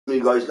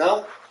you guys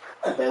now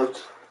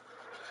about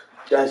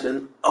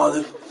Jason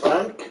Olive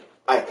Frank,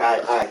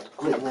 aka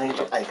Green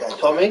Ranger, aka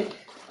Tommy.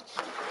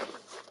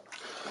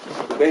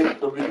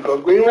 The beautiful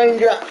Green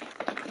Ranger.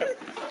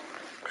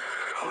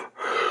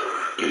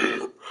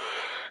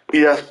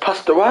 He has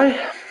passed away.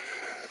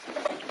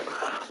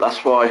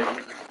 That's why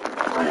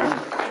I am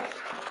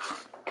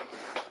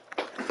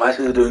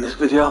basically doing this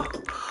video.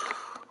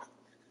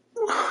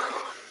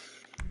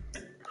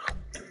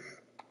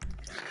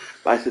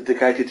 Basically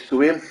dedicated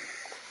to him.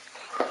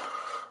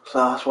 So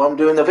that's why I'm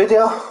doing the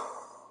video.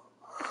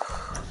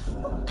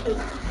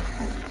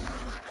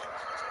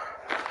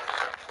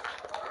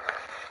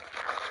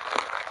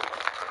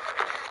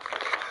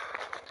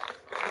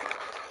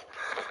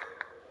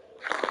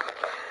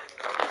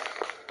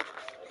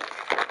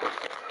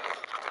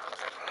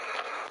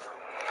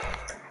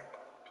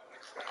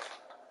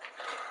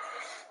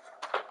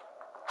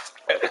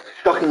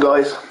 Shocking,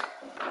 guys.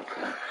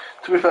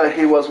 To be fair,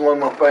 he was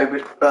one of my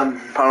favourite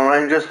Power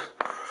Rangers.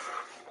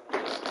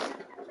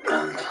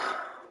 And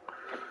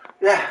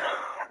yeah.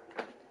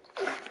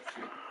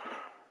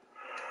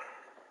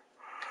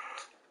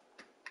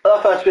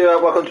 First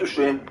video, welcome to the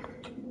stream.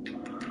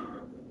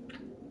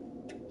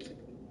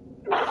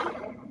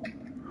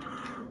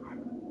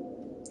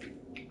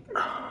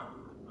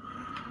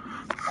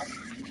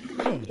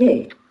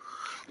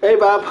 Hey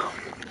Bob.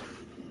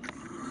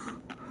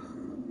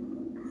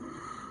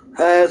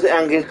 How's it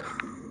hanging?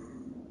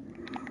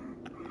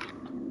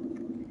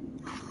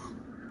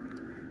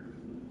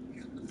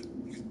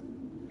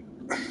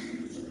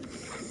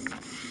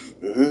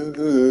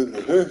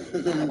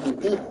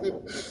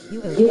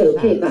 You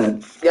okay,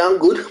 Bob? Yeah, I'm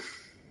good.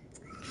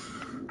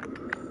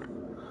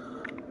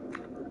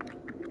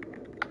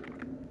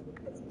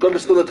 Got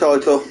to the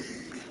title.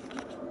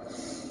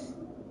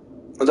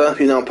 I don't know if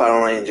you know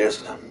Power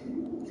Rangers.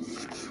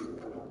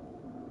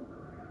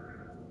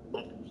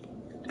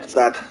 It's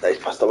sad that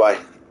he's passed away.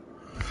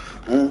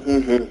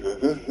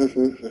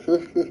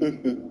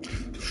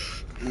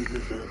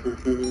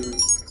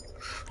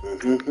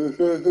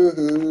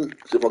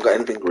 See if I got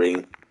anything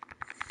green.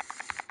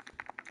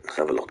 Let's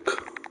have a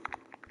look.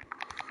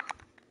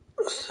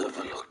 Let's have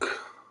a look.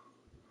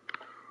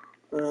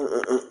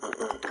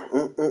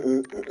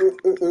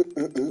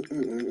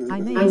 I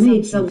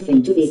made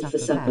something to eat for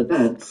supper,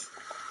 Babs.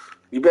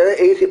 You better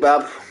eat it,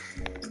 Bab.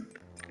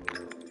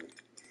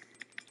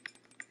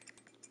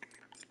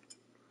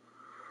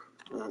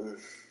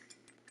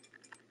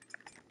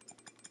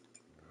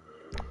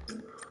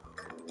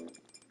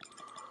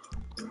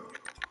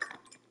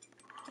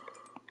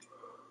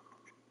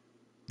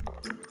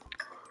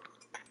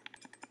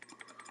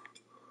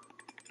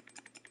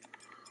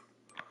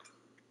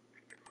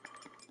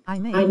 I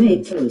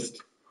made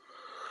toast.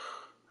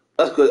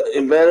 That's good.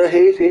 You better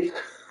eat it.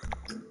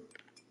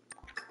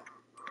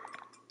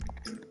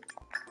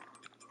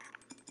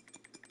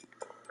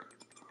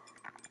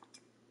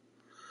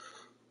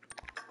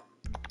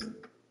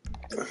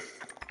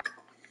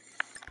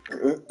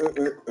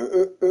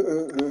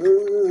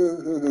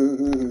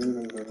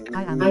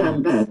 I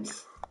am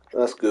Babs.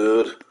 That's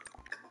good.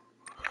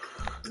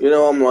 You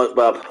know I'm like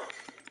Bab.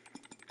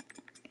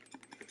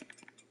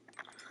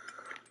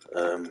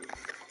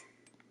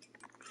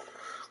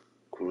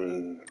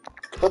 Green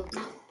cup.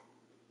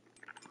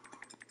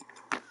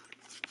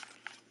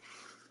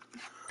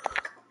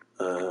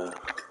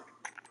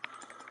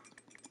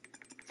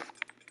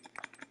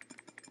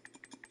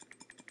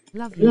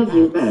 Love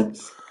you,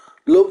 Babs.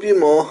 Love you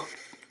more.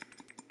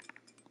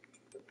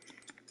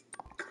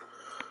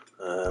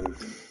 I've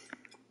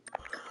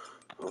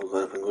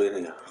got anything green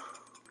here.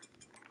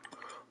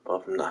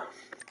 Apart from that.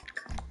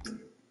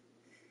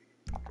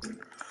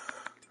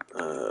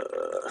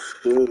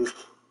 Shoes.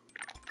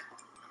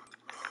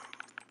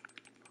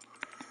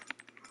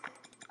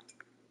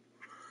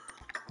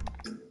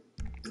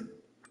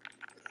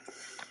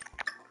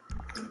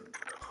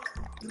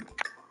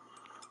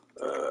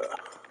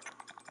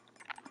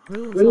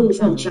 Rules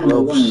on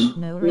Channel 1.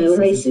 No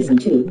racism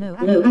 2. No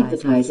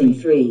advertising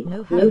 3.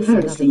 No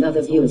harassing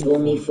other viewers or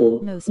me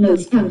 4. No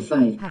spam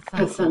 5.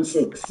 Have fun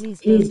 6.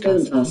 Please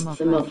don't ask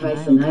for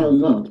mod-I'll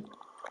mod.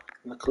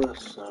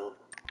 Necklace, no.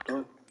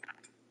 Don't.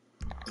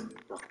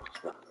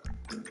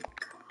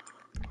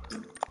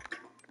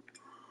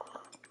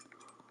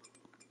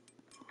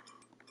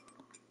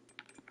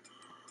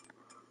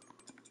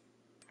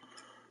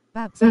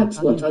 Babs,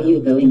 what are you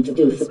going to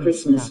do for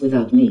Christmas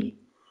without me?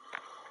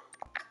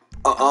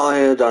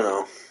 I don't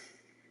know.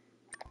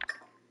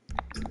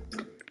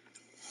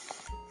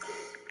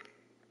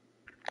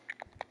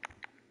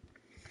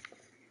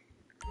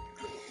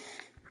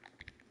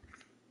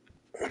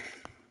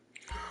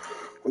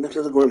 Wonder if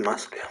there's a green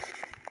mask.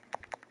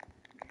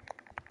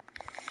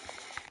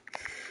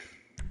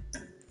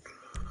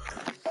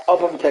 I'll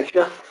have a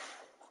texture.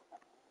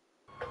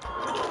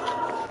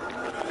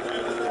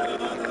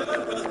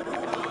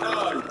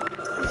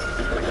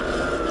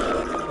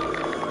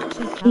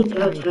 Peek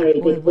out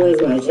Harry Big Boy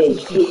Rise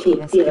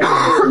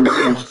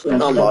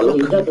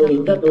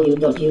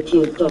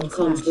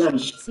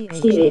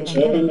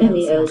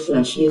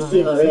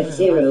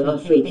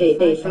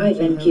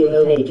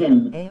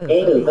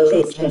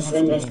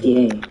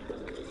AOOHSNSDA.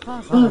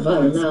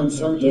 Far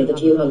announce on here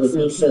that you are with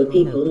me so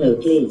people know,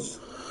 please.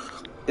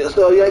 Yeah,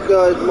 so yeah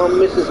guys, my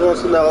missus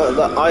wants to know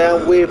that I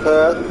am with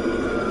her,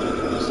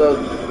 so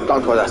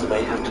don't worry, that's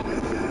me.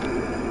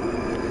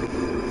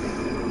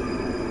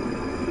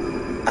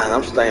 And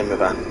I'm staying with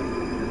her.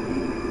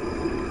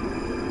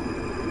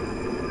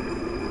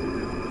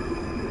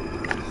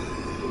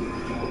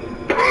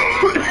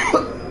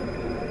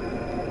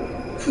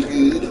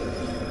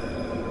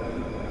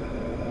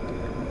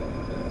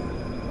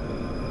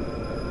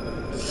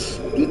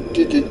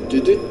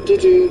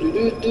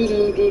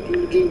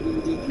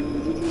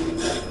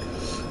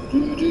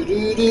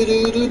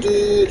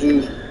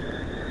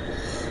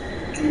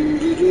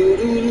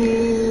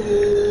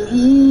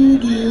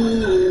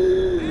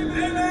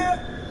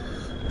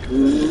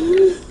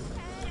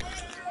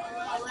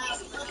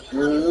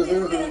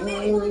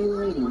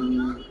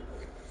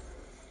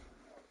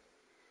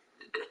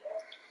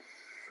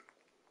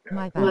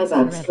 My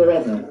babs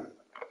forever.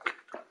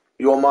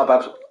 You're my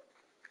babs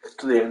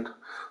to the end.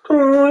 To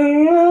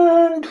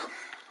the end.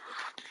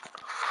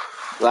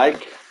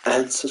 Like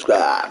and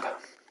subscribe.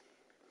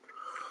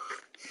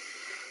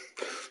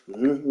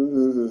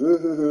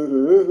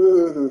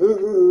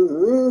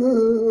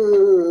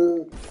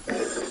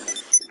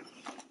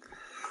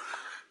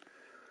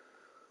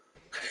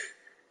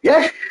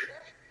 Yes.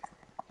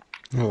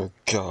 Oh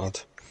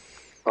God.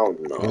 Oh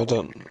no.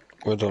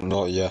 We don't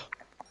know yet.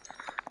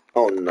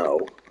 Oh no.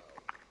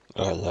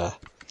 Oh yeah.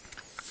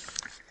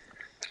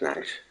 That's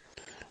nice.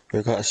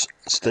 We've got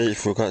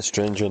Steve. We've got a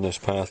stranger in this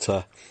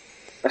party.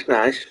 That's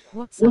nice.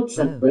 What's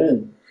up,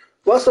 bro?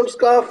 What's up,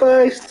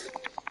 Scarface?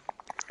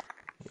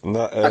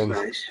 That That's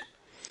nice.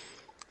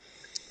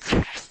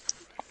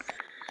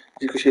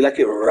 Because you like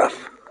it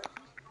rough.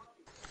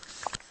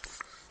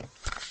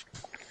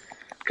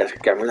 Because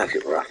Cameron likes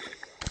it rough.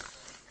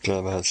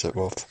 Yeah, that's it,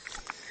 Wolf.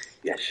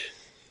 Yes.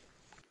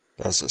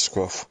 That's it,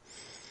 Scruff.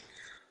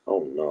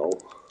 Oh no.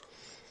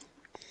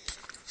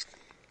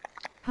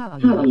 How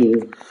are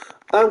you?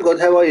 I'm good,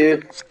 how are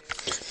you?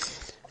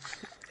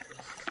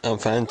 I'm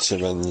fine,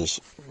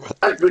 Syringe.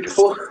 That's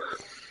beautiful.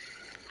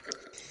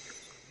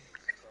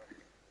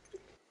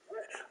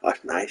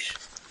 That's nice.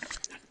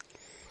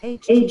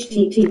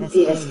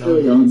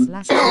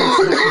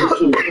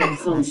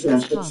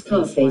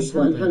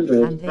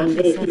 https://youtube.com/scarface100 and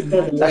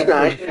 87. That's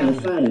nice.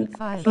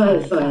 Fire.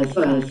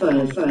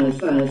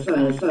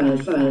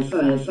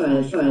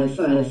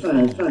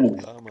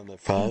 I'm on the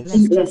 5.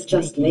 Let's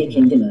just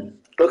making dinner.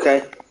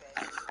 Okay.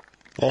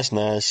 That's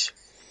nice.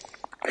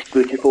 That's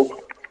beautiful.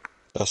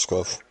 That's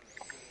Scruff.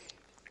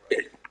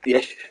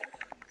 Yes.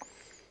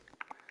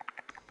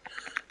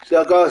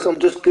 So guys, I'm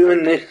just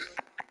doing this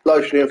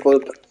live stream for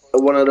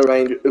one of the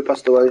Rangers who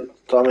passed away,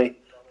 Tommy,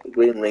 the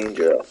Green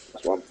Ranger.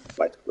 That's one,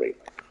 right, green.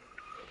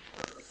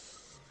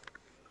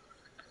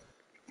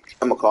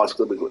 And my car's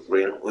still be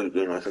green, with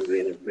green lights and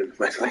green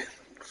basically.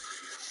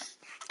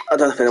 I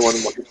don't know if anyone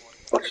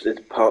watched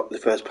the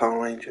first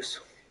Power Rangers.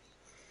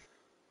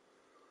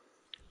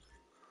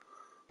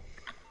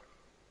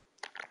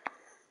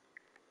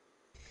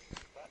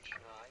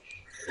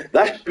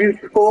 That's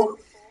beautiful.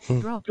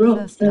 Drop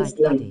first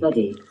light,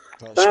 buddy.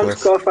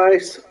 Thanks,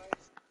 Scarface.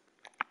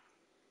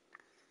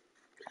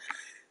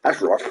 That's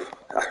rough.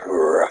 That's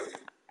rough.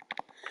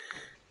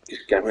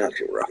 Just gave me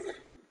actually rough.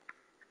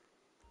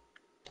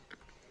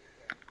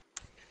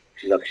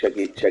 She likes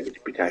shaggy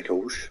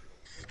potatoes.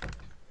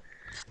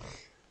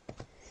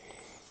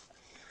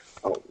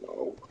 Oh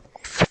no.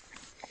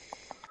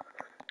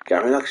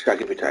 Gary likes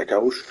shaggy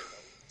potatoes.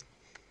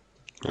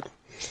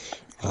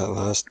 That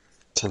last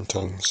 10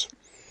 tongues.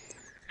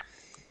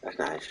 That's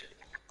nice.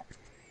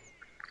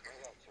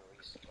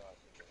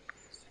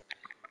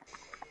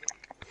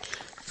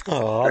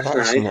 Oh, that's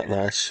nice. not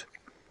nice.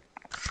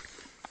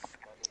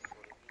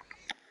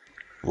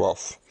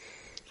 Rough.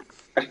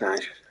 That's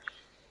nice.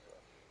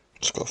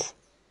 Scruff.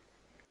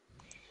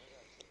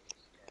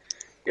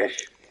 Yes.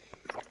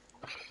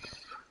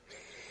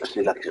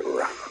 She likes it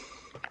rough.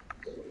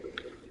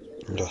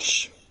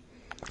 Yes.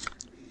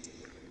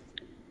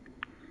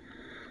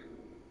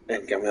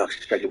 And Gary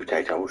likes shaggy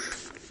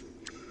potatoes.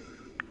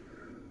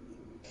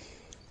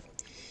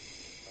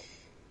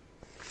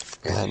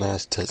 That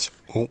nice tits.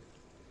 Oh.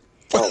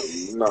 Oh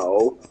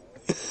no.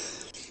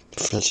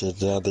 Fishy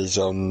daddy's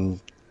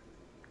on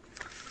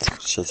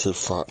City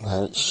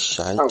Fortnite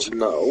shite. Oh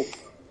no.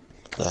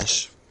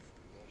 Yes.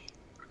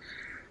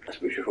 That's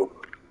beautiful.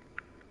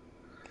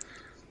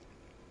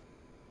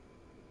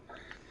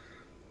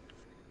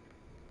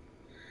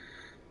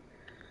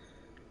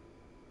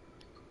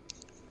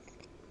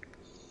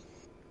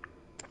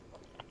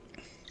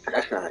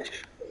 That's nice.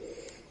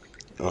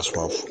 That's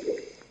rough.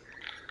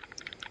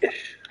 Yes.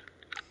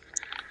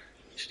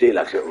 Still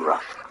likes it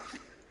rough.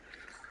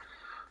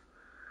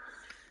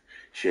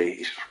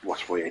 She's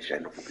what's for you ain't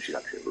saying nothing, but she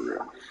likes it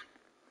rough.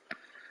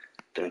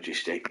 Don't you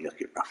stay, you look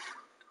it rough.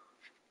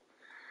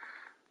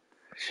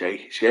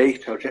 See,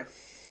 told you.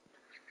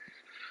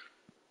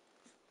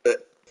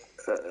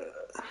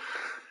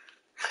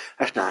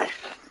 That's nice.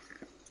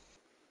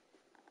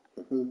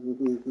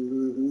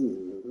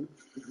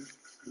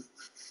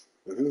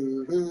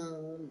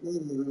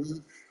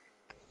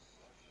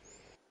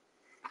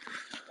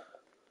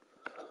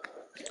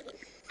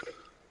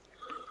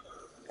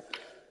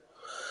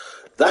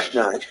 That's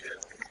nice.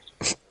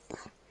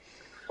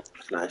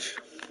 That's nice.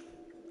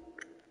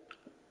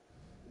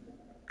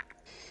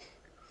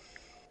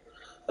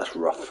 That's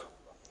rough.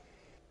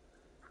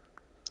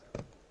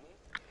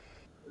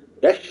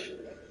 Yes.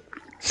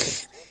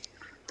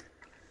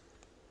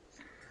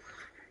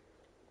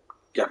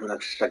 Gavin,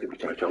 that's a sack of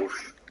potatoes.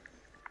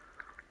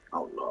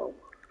 Oh no.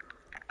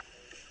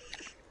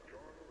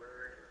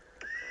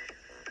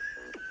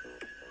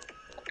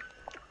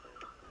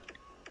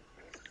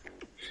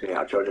 See,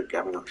 I tried to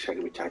Gavin, that's a sack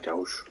of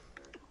potatoes.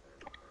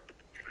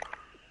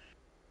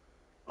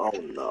 Oh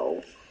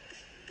no.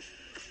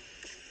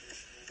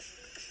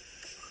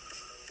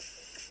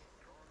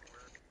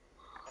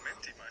 I'm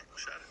empty, mate.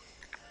 Shut it.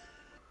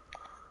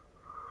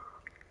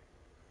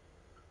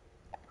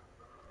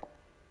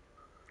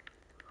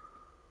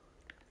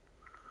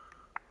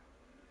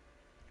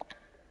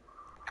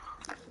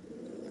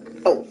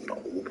 Oh no.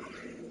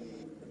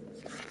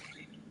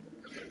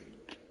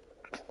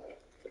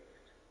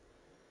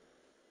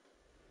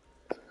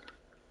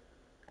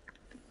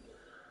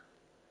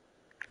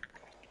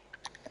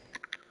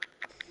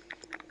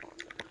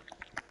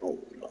 Oh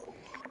no.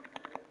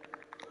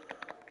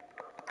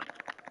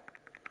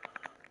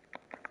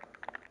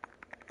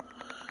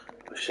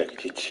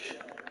 Shake it.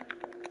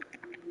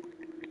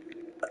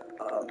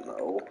 Oh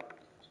no.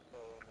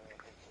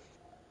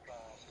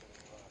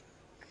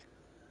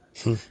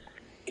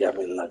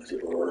 Gavin likes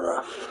it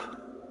rough.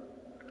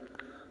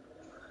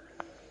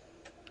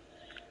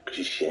 Cause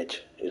he's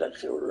shit. He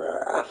likes it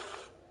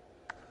rough.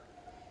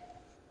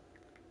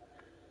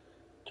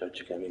 Don't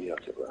you Gavin, you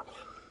like it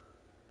rough.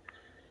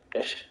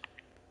 Yes.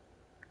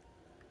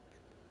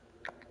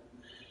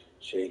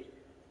 See?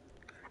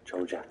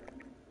 Told ya.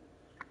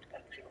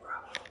 Likes it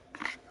rough.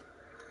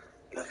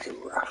 Likes it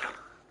rough.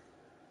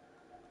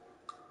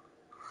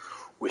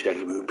 Wish I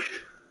could boobs.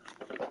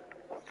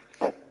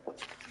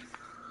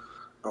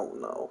 Oh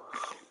no.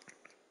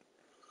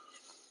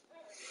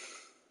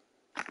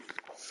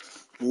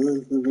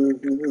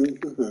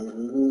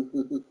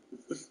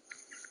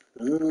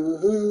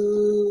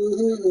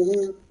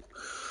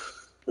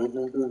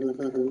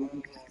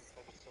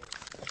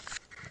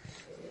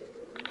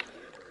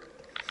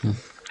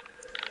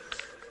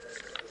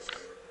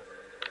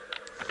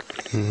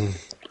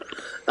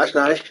 That's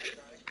nice.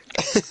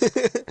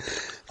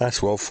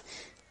 That's rough.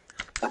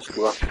 That's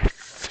rough.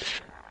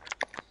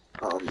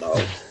 Oh no.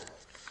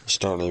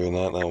 It's not even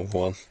that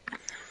one.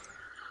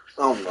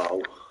 Oh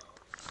no.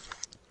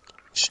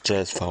 It's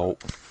Jay's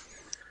fault.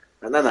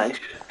 And then nice.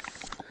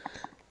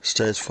 It's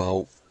Jay's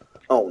fault.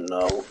 Oh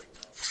no.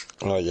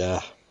 Oh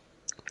yeah.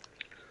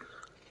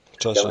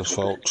 Jason's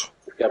fault.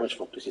 Gavin's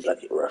fault because he's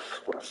like it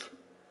rough.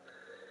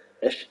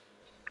 Yes.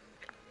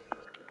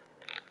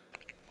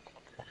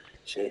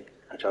 See,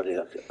 I told you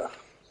like it rough.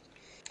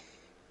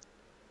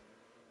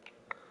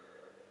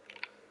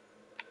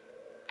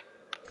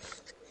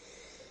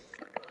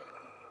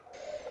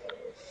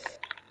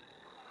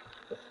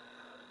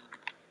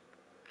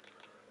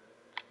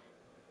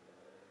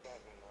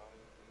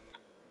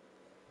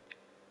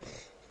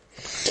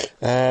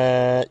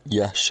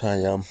 Yes, I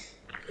am.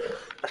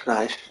 That's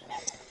nice.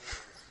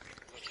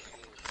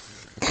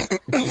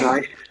 That's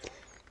nice.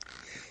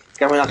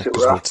 Gavin likes it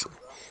rough.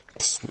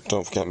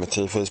 Don't forget my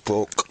teeth is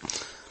broke.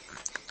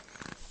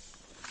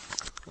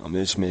 I'm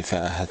using my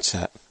fair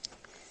headset.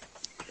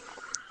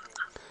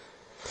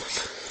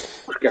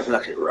 Gavin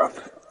likes it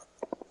rough.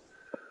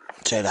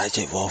 Jay likes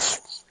it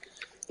rough.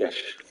 Yes.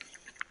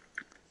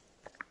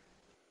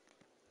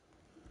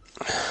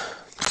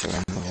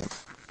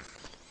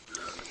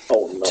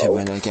 Oh So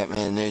when no. I get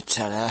me a new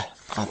telly,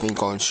 I've been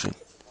going through.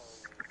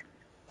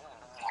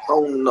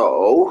 Oh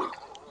no.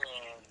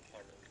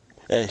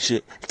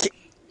 Shit.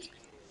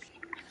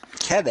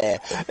 Kenny,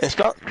 it's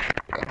not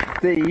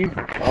Steve.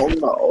 Oh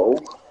no.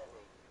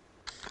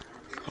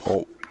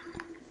 Oh,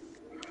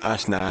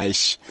 that's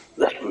nice.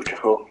 That's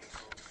beautiful.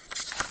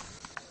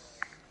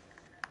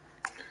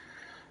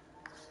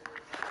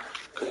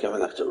 Gavin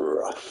likes it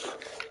rough.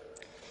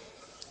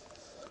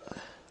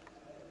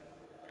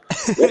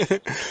 Yes.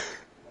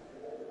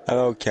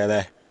 Hello,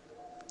 Kenny.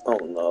 Oh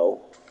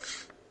no.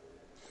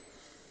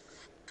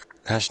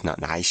 That's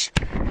not nice.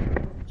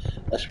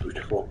 That's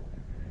beautiful.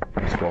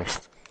 It's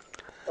rough.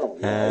 Oh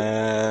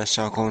no.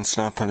 So I'll go and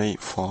snap and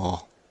eat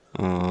for.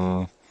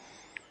 Oh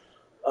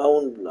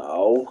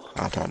no.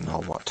 I don't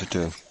know what to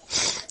do.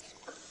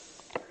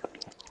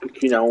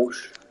 Pick your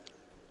nose.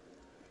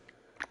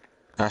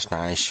 That's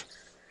nice.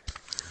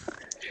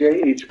 See,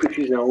 he needs to pick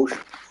his nose.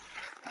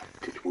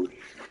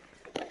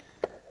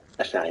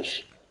 That's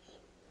nice.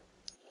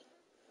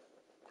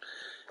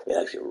 He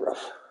likes it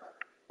rough.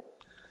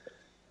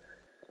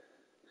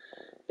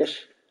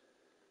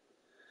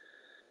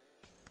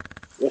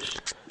 Yes.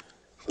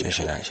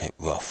 Jason likes it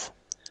rough.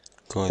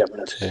 Good Gavin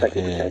likes to steak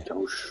and hear.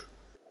 potatoes.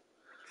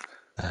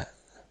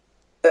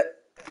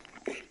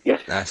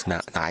 Yes. That's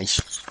not nice.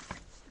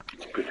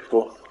 It's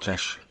beautiful.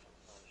 Just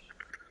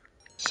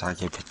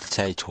saggy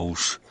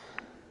potatoes.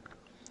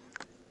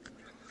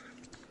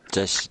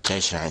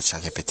 Jason likes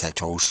saggy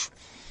potatoes.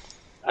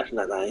 That's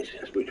not nice.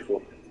 That's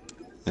beautiful.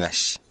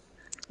 Yes,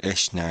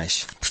 it's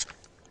nice.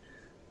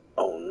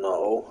 Oh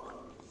no.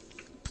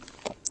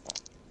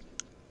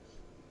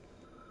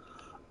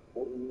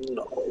 Oh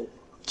no.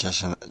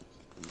 Jason,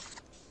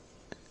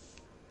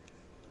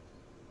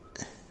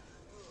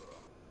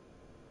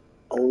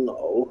 Oh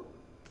no.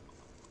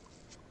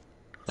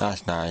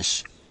 that's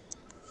nice.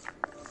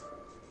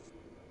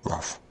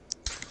 Rough.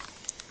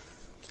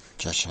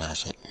 Jason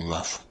likes it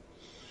rough.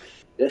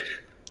 Yes.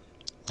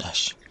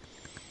 Yes.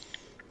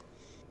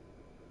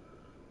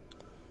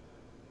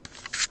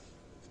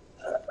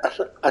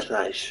 That's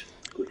nice.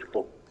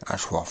 Beautiful.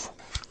 That's rough.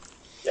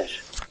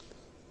 Yes.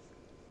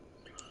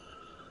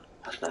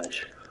 That's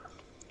nice.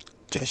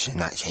 Jason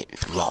likes it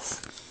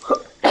rough.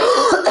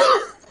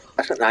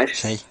 That's not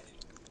nice.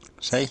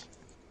 See?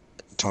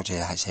 Told you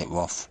that's it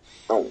rough.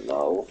 Oh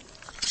no.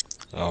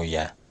 Oh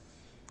yeah.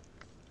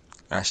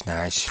 That's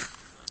nice.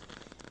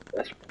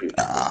 That's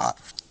beautiful.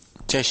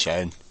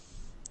 Jason,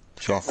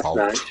 it's your That's fault.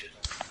 nice.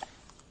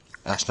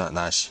 That's not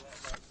nice.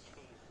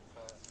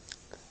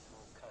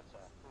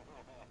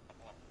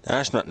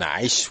 That's not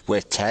nice.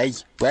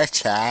 Witty.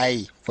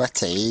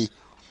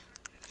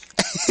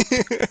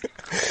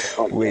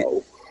 Oh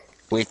no.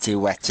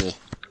 Witty.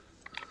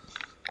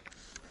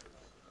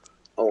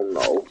 Oh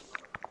no.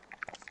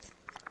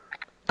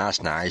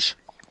 That's nice.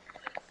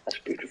 That's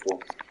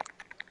beautiful.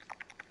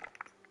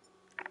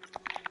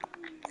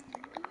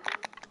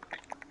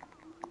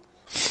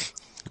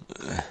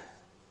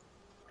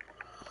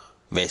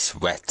 Miss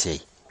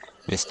Wetty.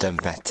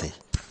 Mr. Betty.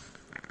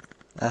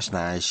 That's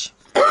nice.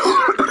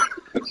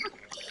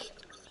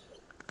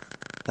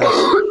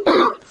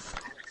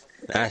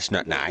 That's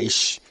not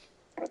nice.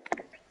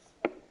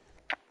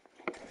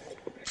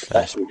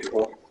 That's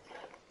beautiful.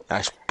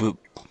 That's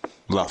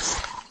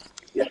rough.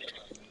 Yes.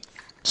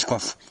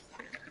 Scuff.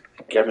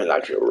 Gavin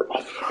likes it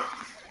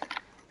rough.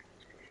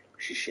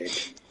 She said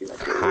he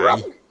likes it Hi.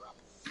 rough.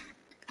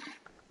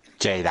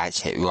 Jay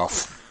likes it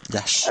rough.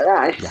 Yes.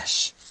 Nice.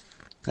 Yes.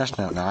 That's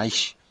not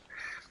nice.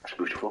 That's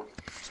beautiful.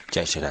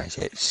 Jason likes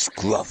it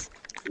scruff.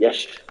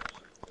 Yes.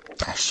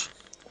 Yes.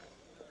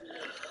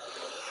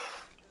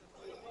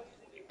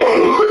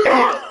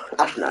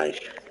 That's nice.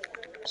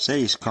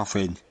 See, he's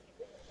coughing.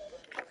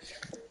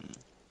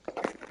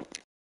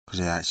 Because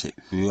he likes it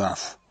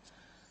rough.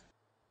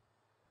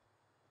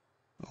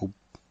 Oh.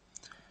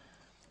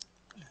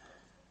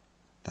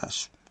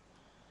 That's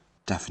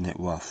definite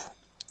rough.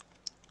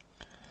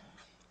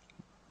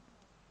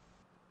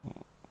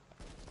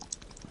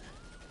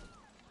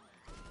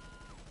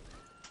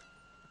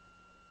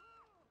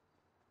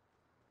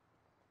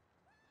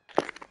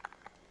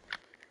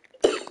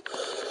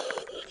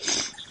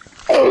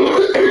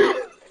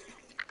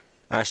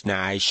 That's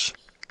nice.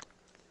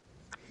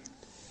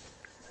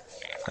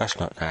 That's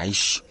not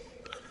nice.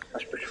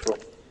 That's beautiful.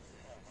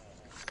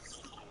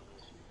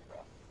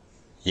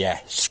 Yeah,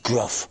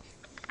 scruff.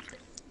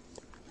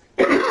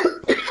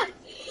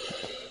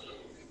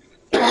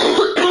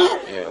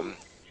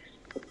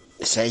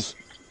 See?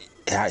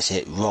 That's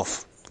it,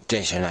 rough.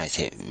 Jason likes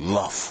it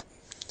rough.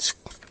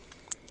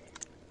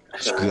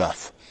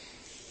 Scruff.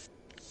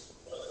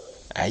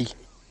 Hey?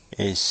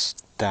 Is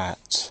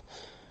that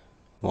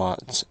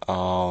what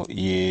are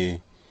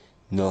you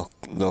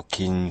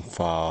looking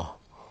for?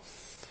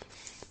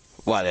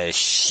 What a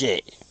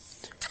shit.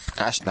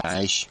 That's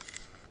nice.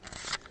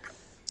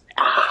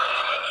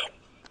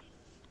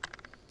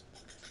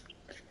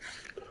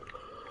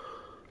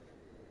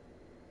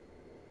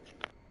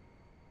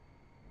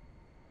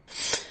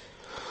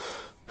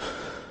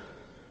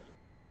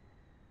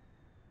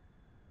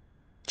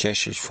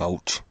 Jesse's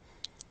fault.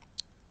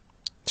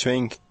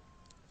 Swing.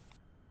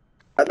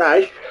 That's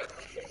nice.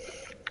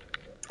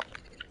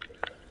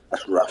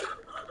 That's rough.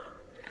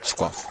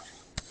 Squaff.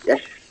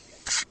 Yes.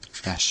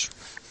 Yes.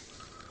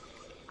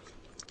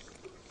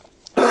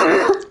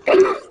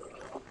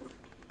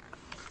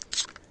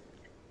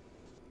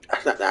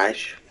 That's not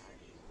nice.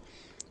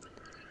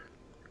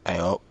 Hey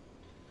up.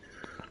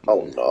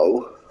 Oh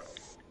no.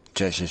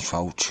 Jesse's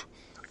fault.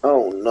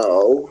 Oh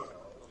no.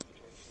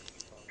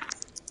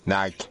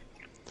 Nag.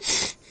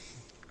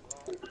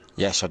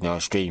 Yes, on your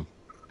stream.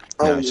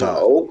 Oh No,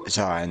 no. it's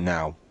alright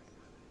now.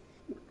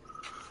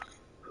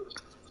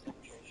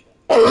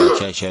 No,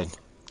 Jason.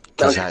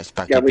 Because that's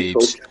baggy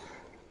boobs.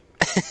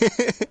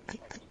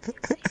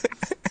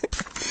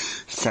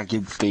 Saggy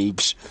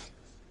boobs.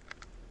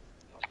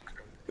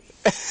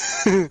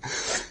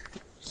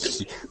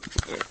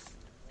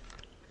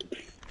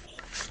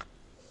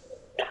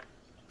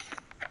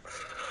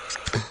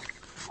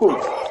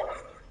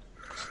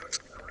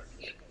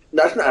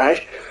 That's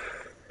nice.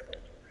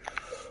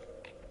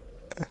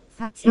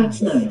 That's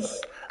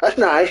nice. That's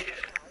nice.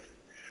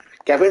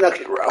 Gavin likes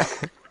it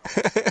rough.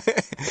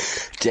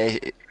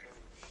 Jason,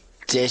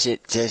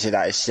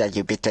 that is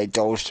saggy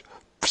potatoes,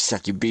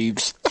 saggy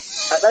boobs.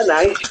 They're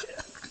nice.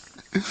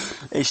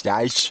 It's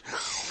nice.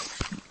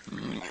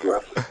 It's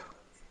rough.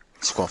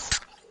 Squaff.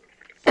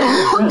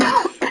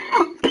 Rough.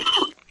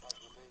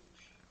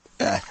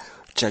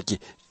 Saggy.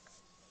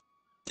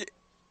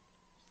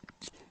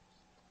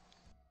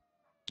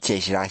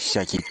 Jason, that is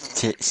saggy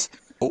tits.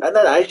 Oh, They're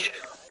nice.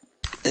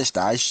 it's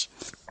nice.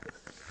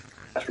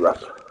 That's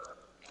rough.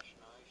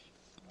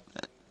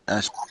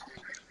 That's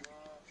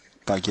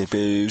baggy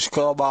boobs.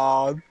 Come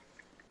on.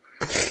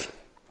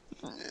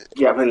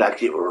 Yeah, I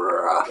like it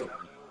rough.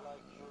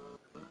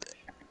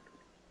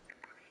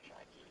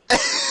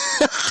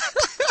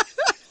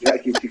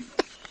 Like it.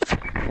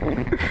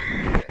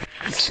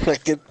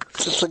 Saggy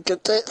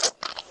tits.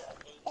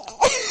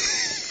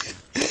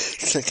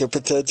 Saggy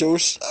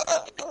potatoes.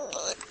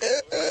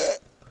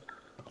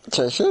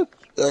 Jason,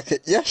 okay,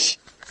 yes.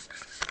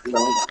 No.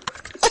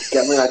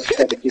 Get me like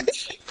it.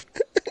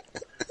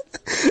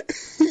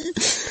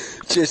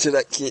 Jason,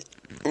 that kid.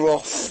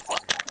 Rough.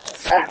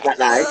 That's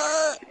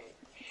nice.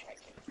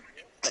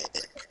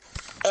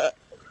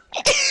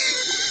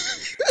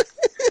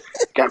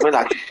 Get me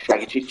like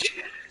it.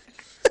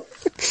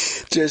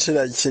 Jason,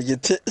 that saggy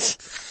tits.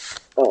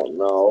 Oh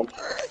no.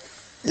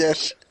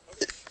 Yes.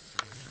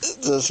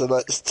 Jason,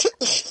 that's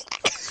tits.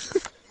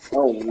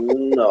 Oh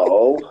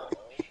no.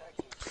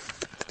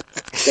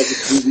 Like it.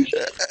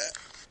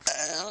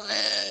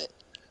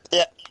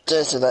 Yeah,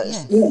 Jason, that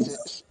is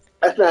Yes.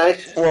 That's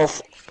nice.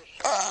 rough.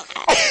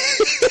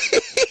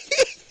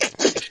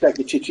 Like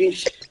the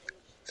titties.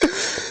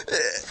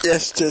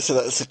 Yes, Jason,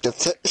 that's a good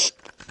tits.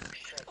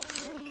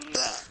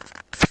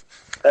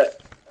 That's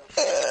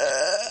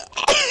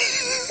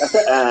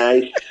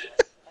nice.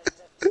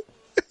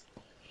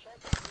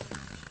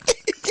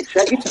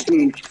 Like it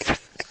titties.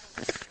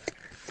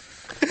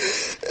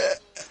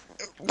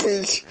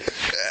 Please.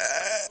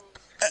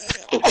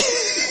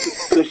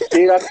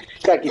 Say that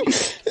like it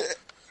titties.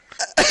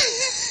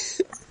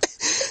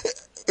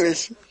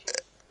 Please.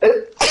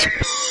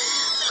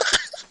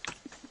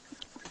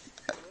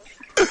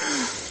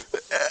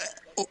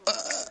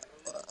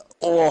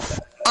 Rough.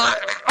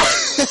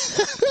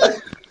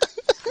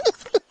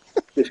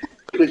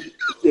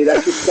 Say that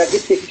like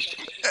it titties.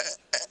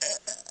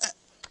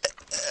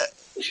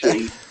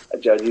 See, I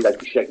don't need like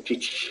the shake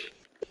titties.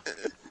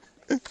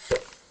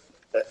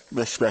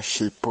 Miss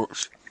Messi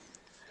puts.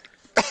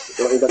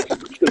 Don't need like the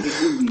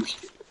movies.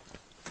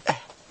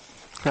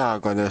 Now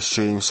I'm gonna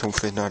stream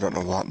something, I don't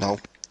know what now.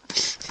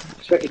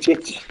 Shake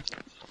tits.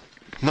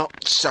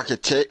 Not saggy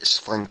tits,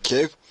 thank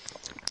you.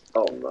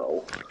 Oh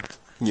no.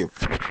 You.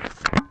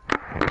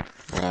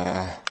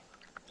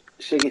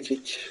 Shake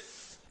tits.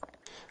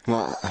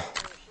 What?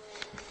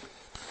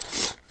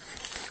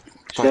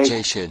 Say, What,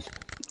 Jason?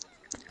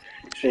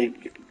 say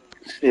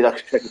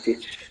that shake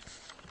tits.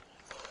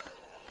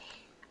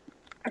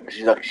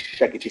 She's like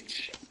shake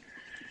tits.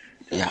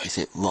 Yeah, is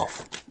it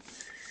rough?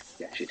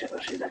 Yeah, she does.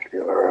 She's like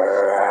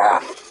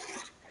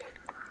rough.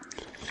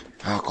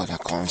 I'm gonna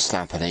go and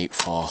stamp an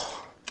 8-4.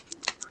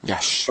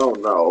 Yes. Oh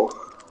no.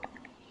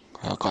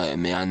 I got it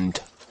in my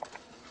hand.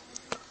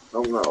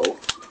 Oh no.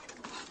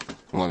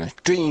 I'm gonna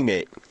dream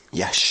it.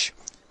 Yes.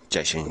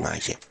 Jason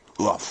likes it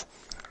rough.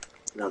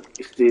 No,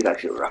 it's still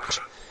like rough.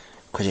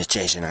 Because it's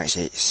Jason likes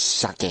it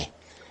saggy.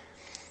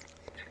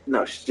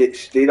 No, still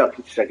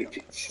like shake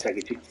tits.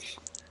 Shake tits.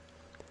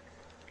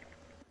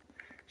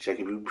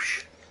 Shake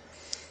boobs.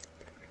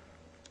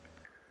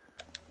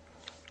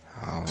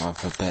 I'll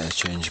have a better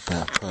change,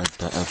 better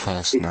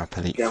first snap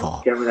an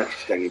 8-4. Give me that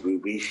shaggy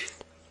boobies.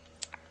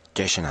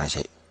 Jason likes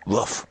it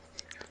rough.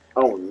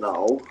 Oh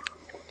no.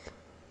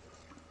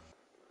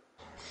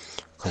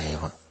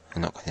 Because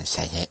I'm not gonna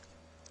say it.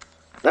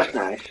 That's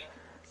nice.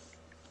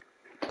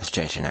 Because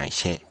Jason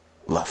likes it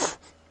rough.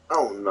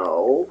 Oh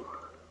no.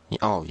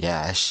 Oh,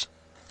 yes.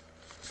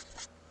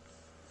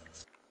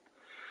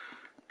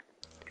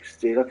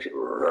 Still like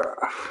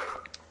rough.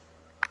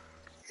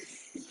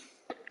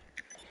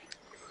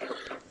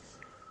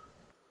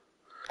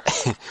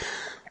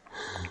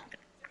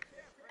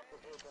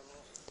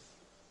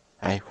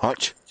 Hey,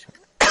 watch.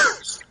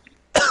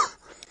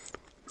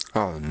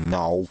 Oh,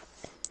 no.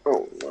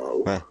 Oh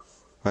no.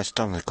 Where's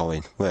Donna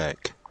going?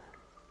 Work.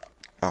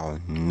 Oh,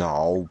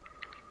 no.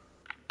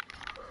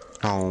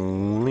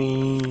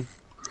 Only.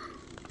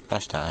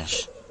 That's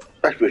nice.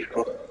 That's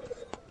beautiful.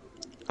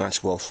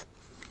 That's rough.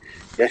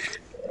 Yes.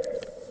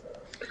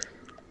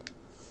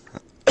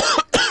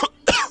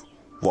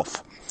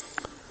 Rough.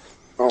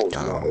 Oh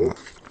no.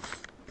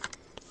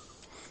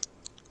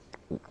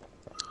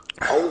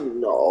 Oh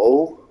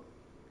no.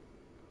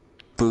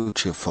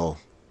 Beautiful.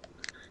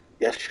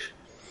 Yes.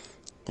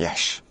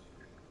 Yes.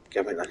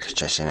 Give me that.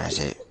 Jason has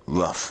it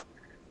rough.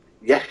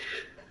 Yes.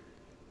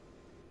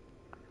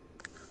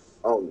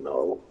 Oh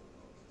no.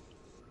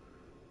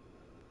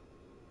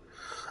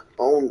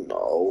 Oh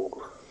no.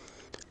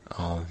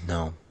 Oh,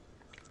 no.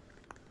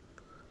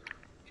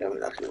 Give me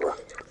that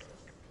rough.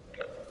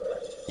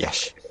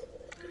 Yes.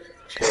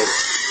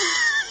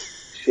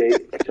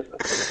 Shade.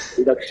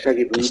 He likes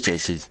shaggy Because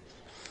boobs.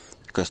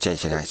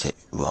 Jason likes it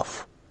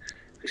rough.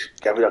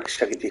 Gary likes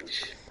shaggy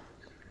tits.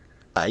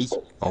 Eh?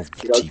 Oh,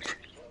 He cheap.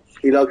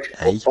 likes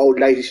Eh? old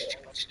ladies'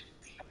 tits.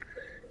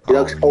 He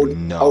Oh, likes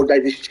no. old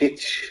ladies'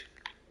 tits.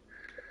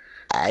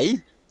 Eh?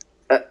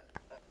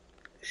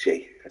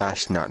 See,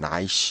 That's not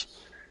nice.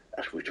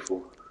 that's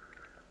beautiful.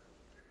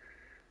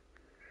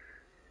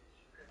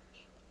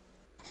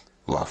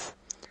 Rough.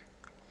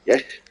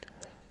 Yes.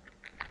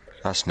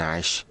 That's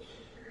nice.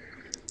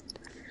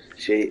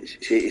 She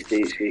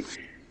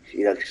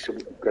likes some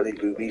granny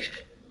boobies.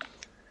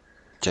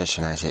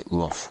 Jason likes it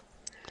rough.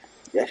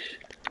 Yes.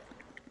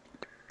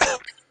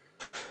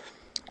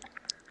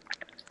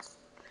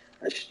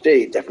 And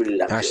Steve definitely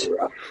likes it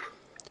rough.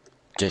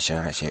 Jason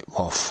likes it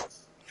rough.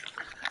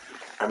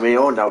 I mean,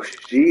 oh no,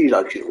 she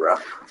likes it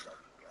rough.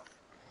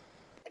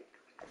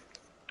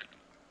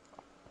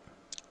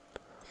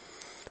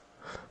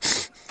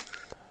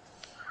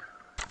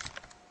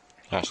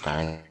 That's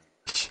nice.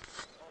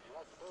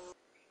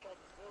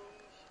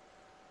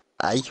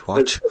 Eh?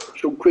 What?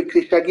 Some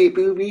quickly shaggy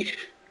boobies.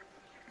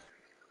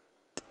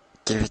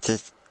 Give it to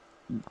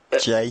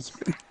Jay.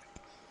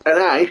 And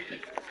I.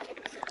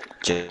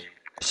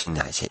 Jason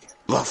likes it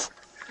rough.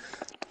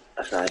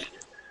 That's nice.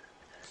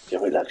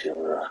 Definitely likes it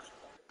rough.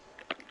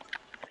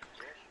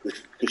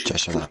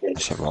 Jason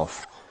likes it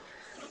rough.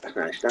 That's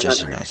nice.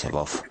 Jason likes it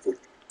rough.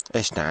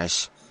 It's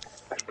nice.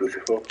 That's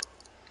beautiful.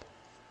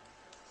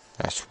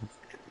 That's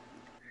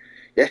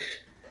Yes.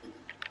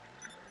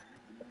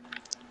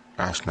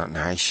 not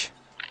nice.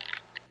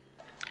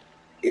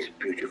 It's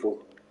beautiful.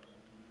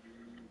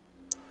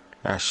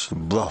 That's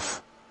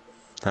rough.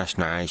 That's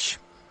nice.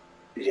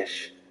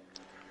 Yes.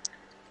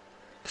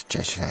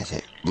 Jason likes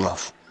it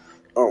rough.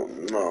 Oh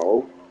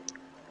no.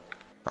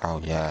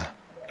 Oh yeah.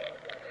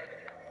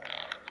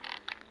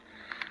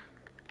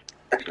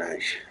 That's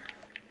nice.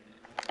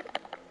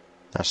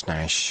 That's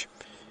nice.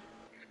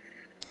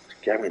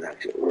 Gary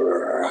likes it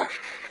rough.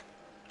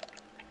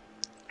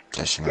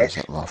 Jason likes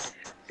it rough.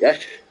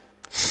 Yes.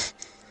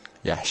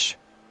 Yes.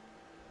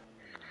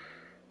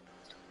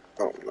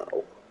 Oh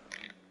no.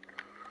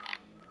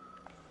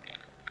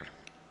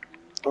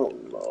 Oh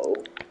no.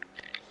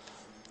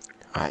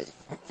 Right.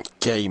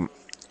 Game.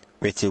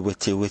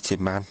 Witty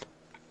man.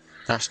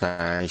 That's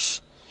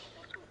nice.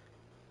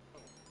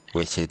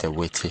 Witty the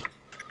witty.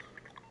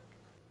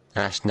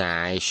 That's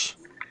nice.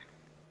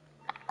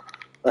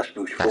 That's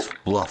beautiful. That's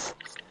rough.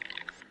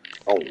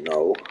 Oh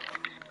no.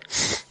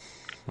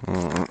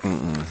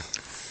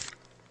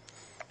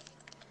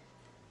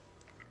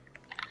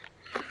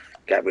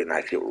 Gary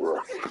likes it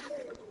rough.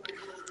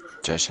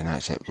 Jason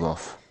likes it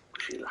rough.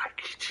 She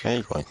likes it There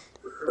you go.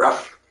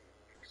 rough.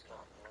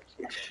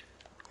 Yes.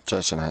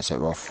 Jason likes it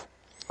rough.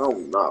 Oh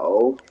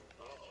no.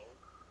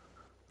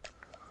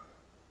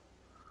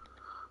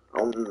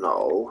 Oh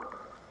no.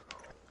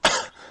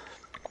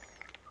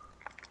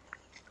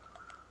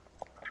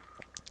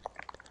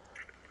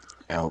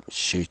 Oh,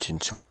 shooting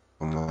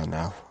someone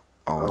now.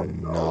 Oh Oh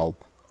no. no.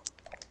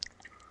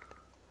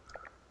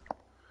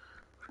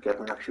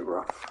 Gary likes it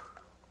rough.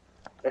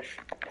 Yes.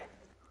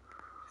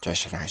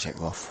 Jason likes it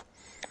rough.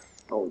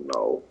 Oh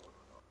no.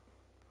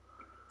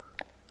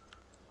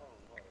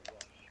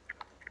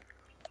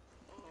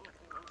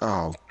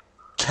 Oh,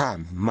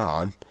 come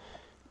on.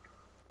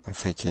 I'm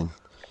thinking,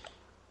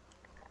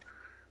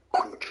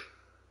 Punch.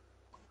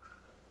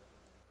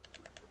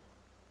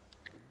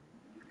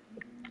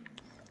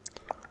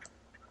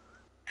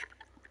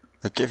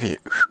 I'll give you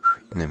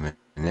in a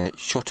minute.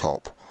 Shut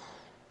up.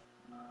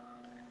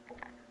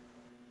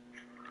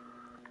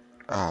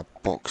 Ah,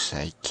 fuck's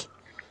sake.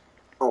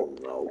 Oh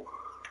no.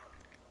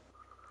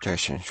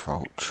 Jason's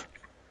fault.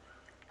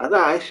 That's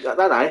nice. That's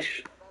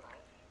nice.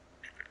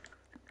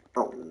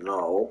 Oh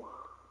no.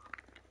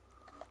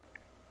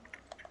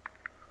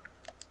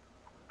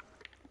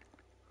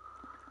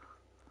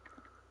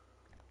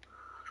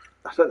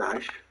 That's not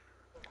nice.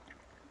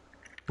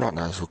 Not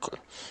nice look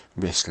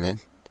whistling.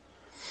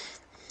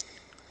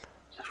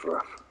 That's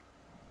rough.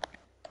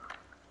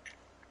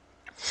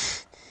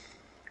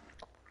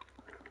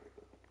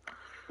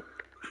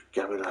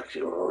 Gary likes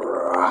it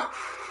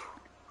rough.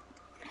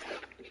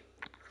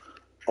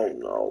 Oh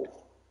no.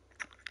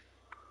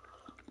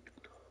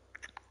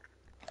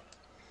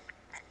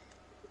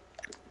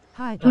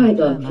 Hi,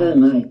 Dog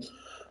Thermite.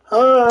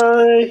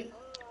 Hi.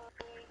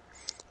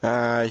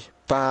 Aye,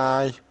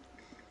 bye.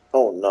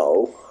 Oh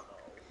no.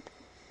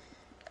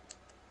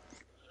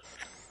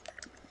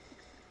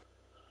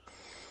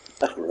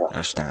 That's rough.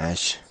 That's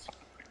nice.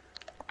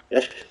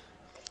 Yes.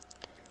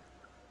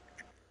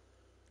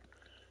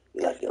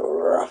 You like it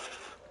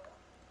rough.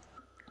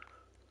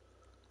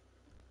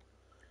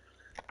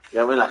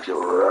 Gary likes it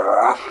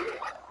rough.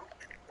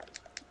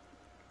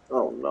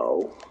 Oh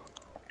no.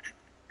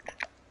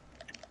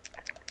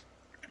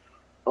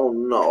 Oh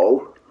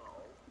no.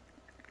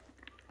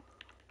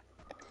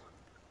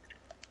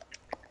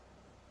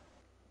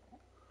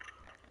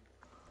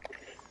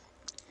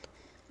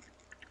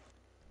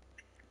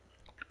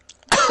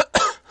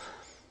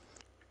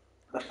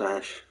 That's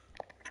nice.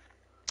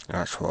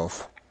 That's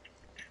rough.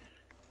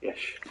 Yes.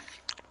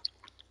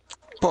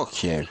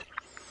 Fuck you.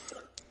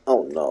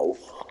 Oh no.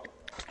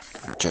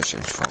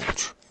 Jason's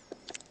fault.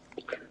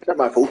 Is that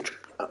my fault?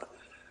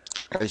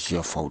 It's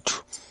your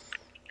fault.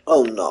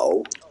 Oh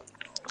no.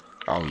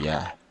 Oh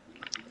yeah.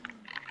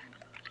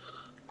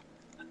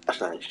 That's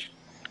nice.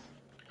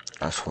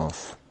 That's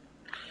rough.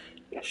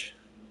 Yes.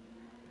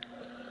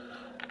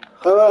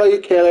 How are you,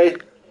 Kelly?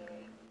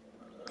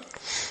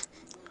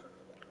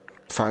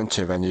 Found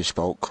you when you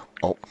spoke.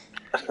 Oh,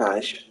 That's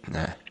nice.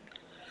 nah.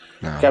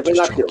 No, I'm Kevin,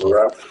 just that's it joking.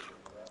 rough.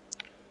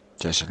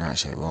 Jason,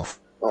 that's it rough.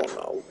 Oh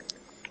no.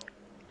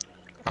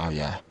 Oh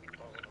yeah.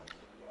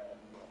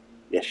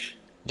 Yes.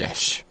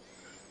 Yes.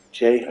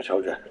 See, I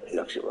told you, he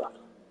looks it rough.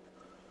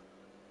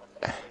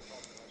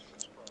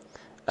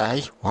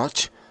 Hey,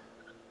 what?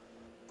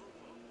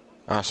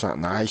 That's not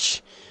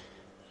nice.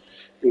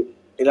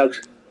 He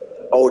likes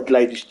old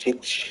ladies'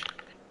 tits.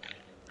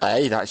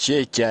 Hey, that's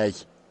you, Jay.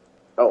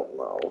 Oh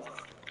no.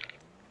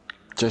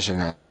 Jason,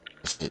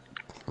 that's it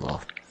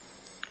rough.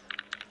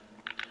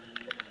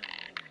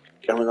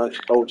 Kevin likes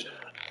old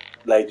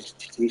ladies'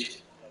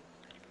 titties.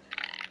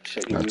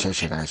 No,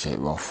 Jason, that's it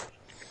rough.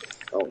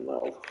 Oh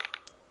no.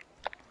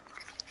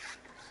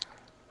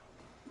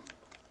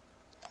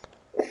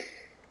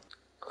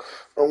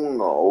 Oh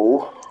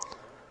no.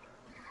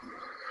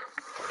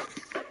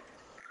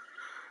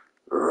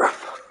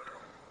 Rough.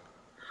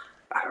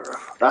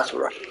 Rough. That's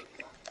rough.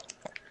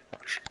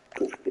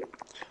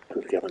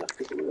 Good Kevin,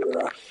 that's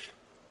rough.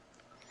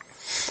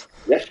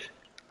 Yes?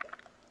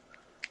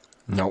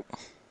 Nope.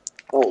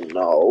 Oh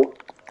no.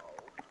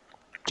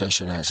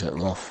 Jason, that's it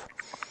rough.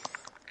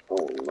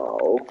 Oh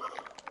no.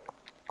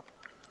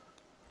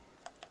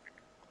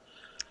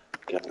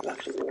 Kevin,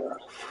 that's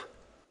rough.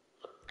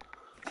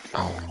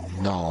 Oh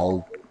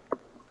no.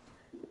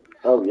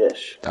 Oh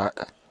yes.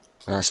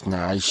 That's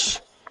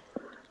nice.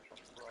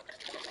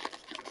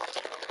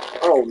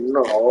 Oh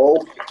no.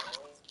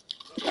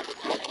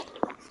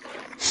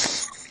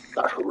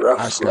 That's rough.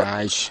 That's Rough.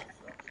 nice.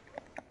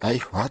 Hey,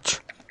 what?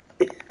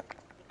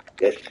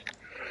 Yes.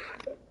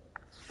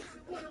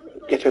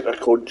 Get out that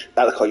cunt.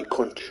 That'll call you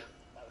cunt.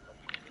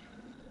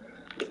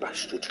 You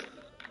bastard.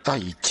 Oh,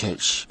 you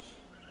tits.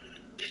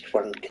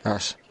 Frank.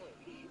 That's...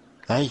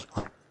 Hey,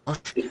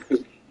 what?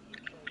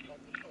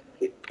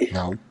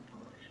 No.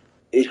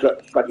 He's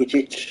got baggy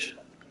tits.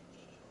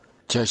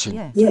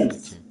 Jason.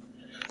 Yes.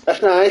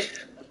 That's nice.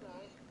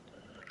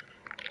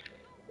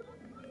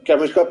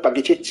 Kevin's got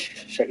baggy tits.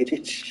 Saggy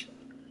tits.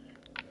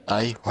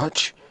 Hey,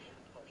 what?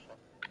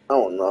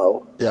 Oh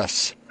no.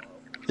 Yes.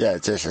 Yeah,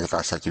 Jason,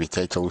 that's like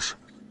potatoes.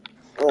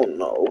 Oh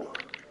no.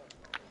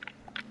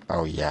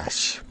 Oh,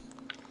 yes.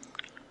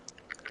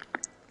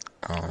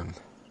 Oh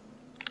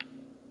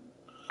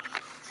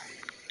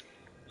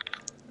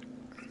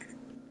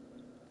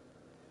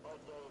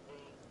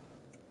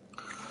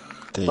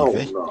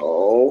Davey.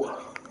 no.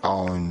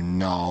 Oh,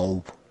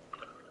 no.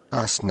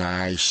 That's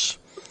nice.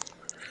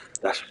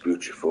 That's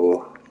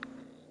beautiful.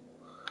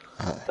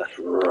 That's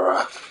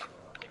rough.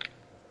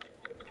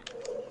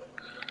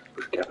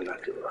 But Kevin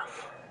likes it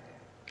rough.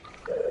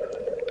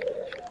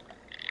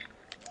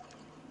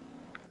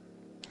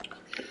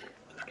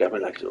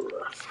 Kevin likes it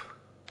rough.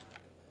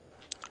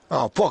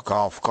 Oh, fuck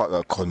off. Got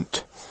the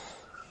cunt.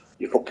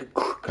 You fucking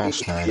cunt.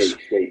 That's nice.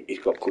 He's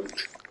got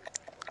cunt.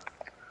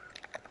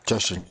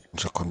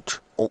 Jason's a cunt.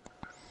 Oh.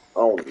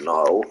 Oh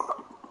no.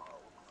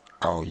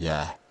 Oh,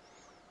 yeah.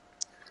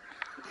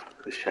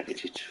 With saggy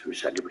tits. With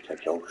saggy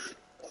potatoes.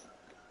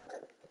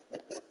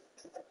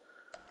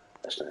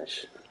 That's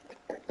nice.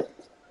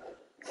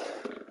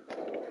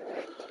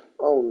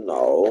 Oh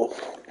no.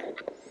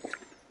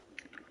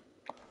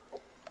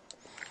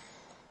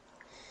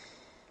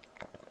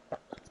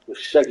 With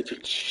saggy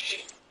tits.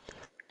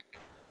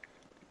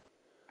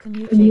 Can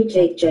you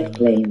take jet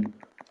plane?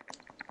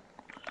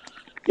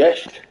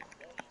 Yes.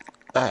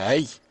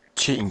 Hey,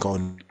 cheating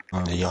going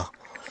on here.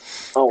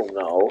 Oh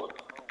no.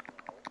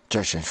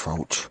 Jason's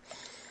fault.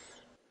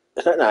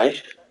 Is that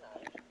nice?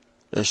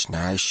 It's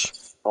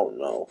nice. Oh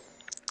no.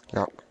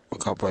 Yep, we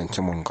got blame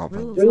someone got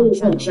blame.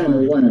 Rules on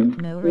Channel 1.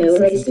 No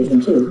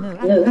racism 2. No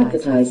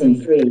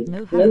advertising 3.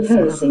 No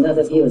harassing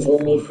other viewers or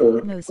me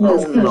 4. No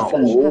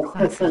spam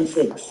 5. Have fun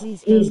 6.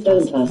 Please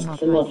don't ask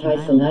for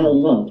mod-I'll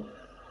mod.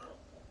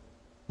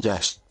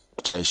 Yes,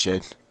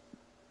 Jason.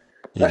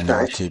 You That's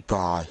nice. naughty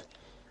boy.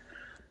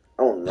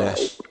 Oh no.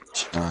 Yes,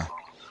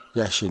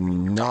 yes, you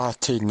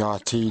naughty,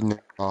 naughty,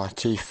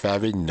 naughty,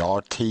 very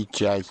naughty,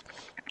 Jay.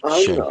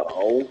 Oh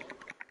no.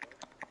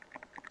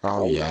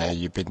 Oh yeah,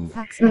 you've been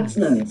That's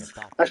nice.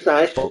 That's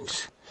nice.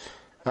 books.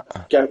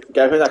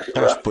 Gavin, that's it,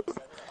 Yes, rough. but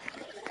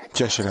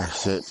Jason,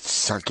 that's it.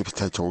 Saggy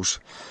potatoes.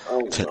 Oh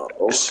no.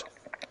 Tits.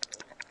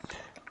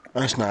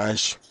 That's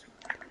nice.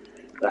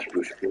 That's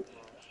beautiful.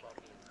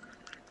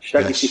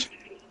 Shaggy Yes. tits.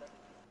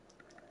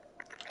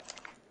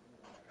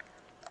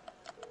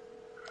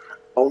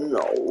 Oh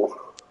no.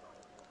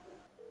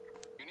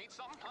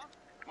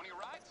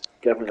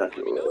 Gavin, that's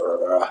it,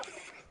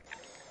 rough.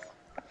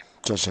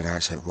 Jason,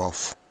 that's it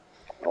rough.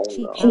 Oh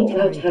Cheat out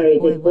no. Harry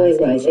Big Boy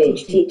Wise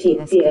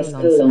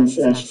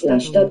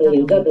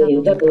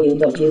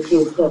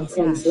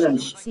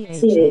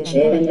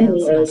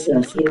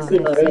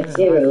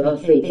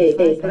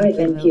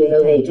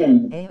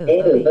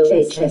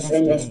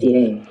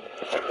AOHSNSDA.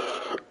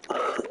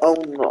 Oh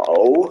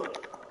no.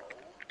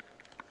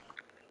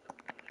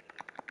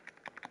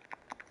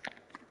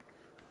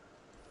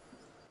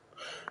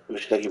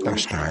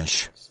 That's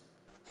nice.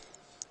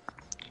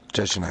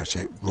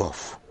 Designated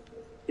rough.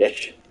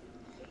 Yes.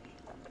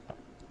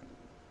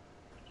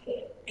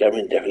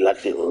 Gavin definitely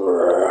likes it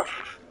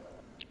rough.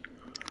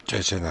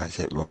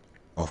 Designated rough.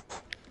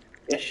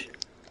 Yes.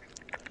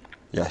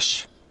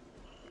 Yes.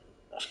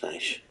 That's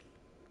nice.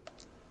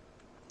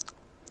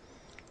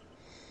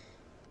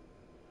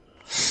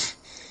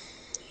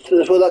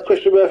 So for that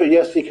question, Murphy,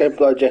 yes, he can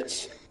fly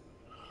jets.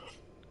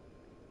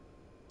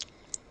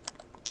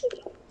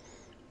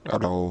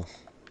 Hello.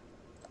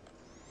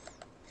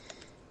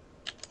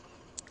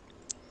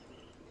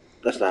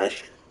 That's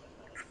nice.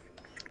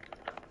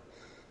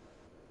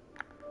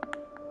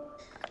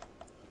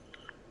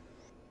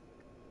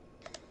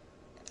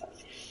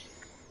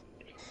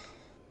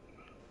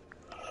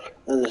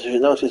 And as you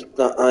notice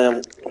that I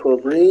am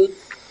probably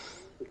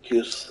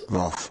because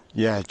Rough.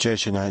 Yeah,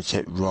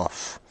 designated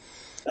rough.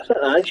 that's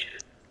not nice.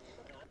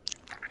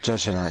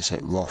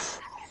 Designated rough.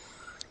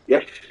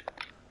 Yes.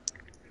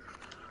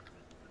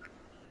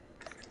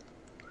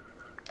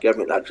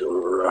 Gavin likes it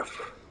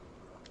rough.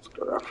 It's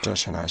rough.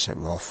 Designated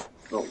rough.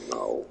 Oh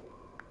no.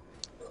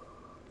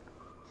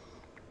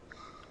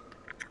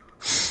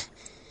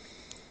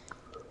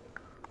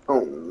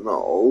 Oh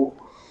no.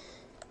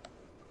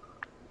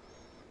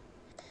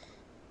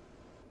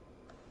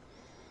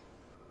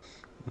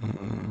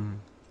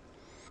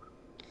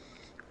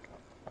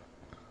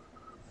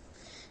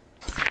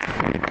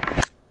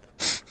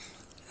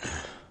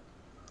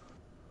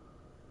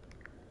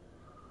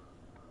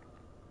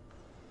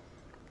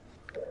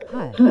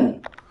 Hi.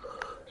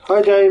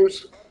 Hi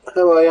James,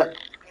 how are you?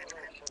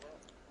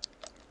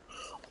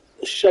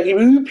 Shaggy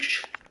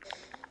boobs?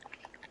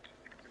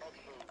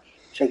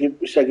 Shaggy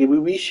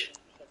boobies?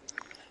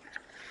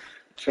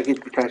 Shaggy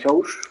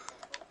potatoes?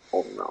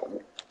 Oh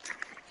no.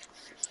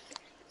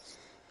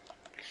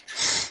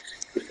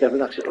 It's Gavin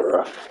likes it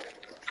rough.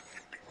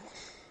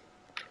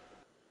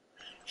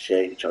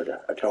 See, I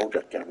told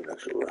you Gavin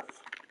likes it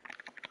rough.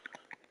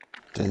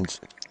 Didn't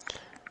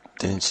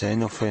say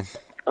nothing.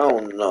 Oh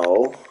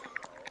no.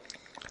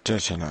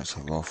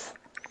 Designated rough.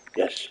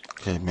 Yes.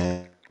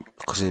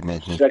 Because it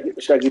made me.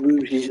 Shaggy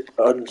boobs is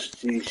on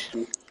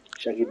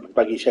shaggy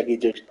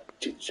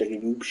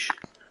boobs.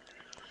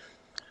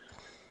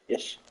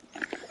 Yes.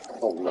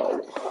 Oh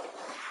no.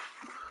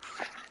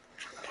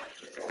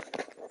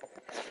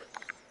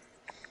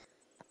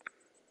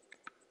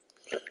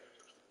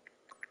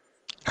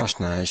 That's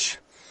nice.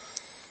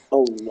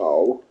 Oh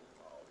no.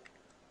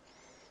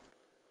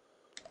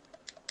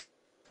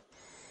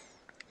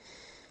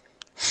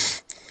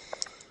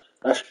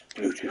 That's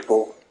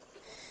beautiful.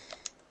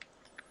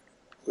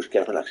 Because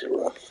Gavin likes it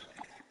rough.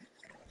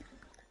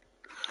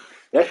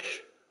 Yes.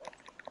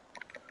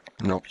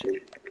 Nope. See,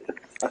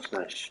 that's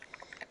nice.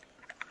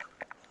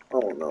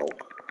 Oh no.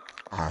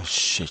 Ah,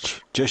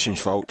 shit. Jason's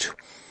fault.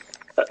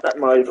 That's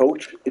my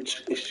fault.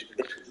 It's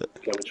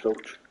Gavin's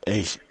fault.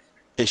 It's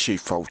your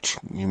fault.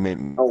 You made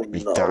Oh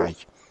me no. die.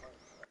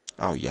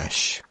 Oh,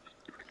 yes.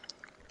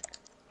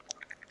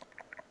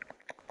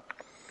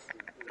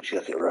 She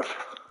like it rough.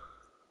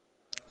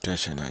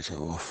 Designated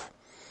rough.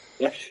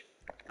 Yes.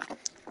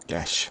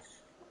 Yes.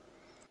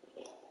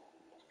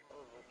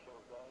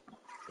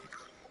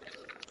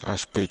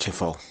 That's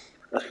beautiful.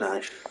 That's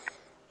nice.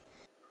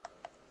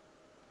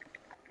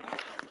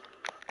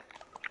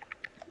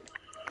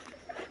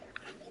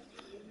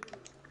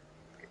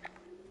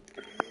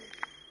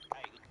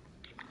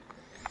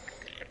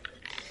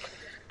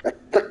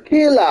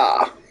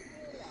 Tequila.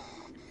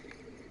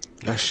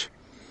 Yes.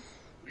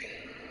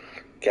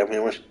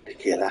 Gavin was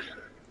tequila.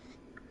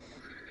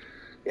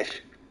 Yes.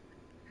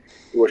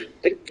 It was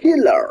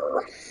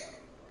tequila.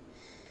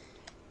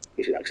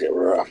 He likes it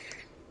rough.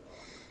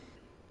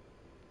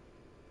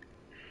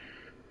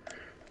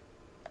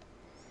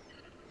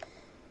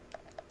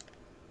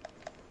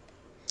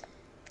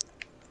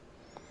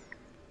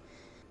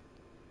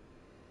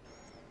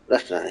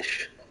 That's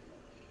nice.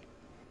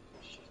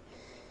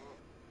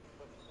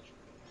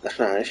 That's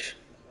nice.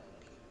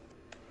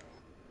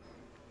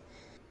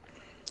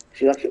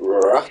 She like it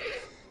rough.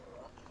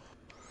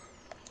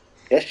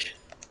 Yes.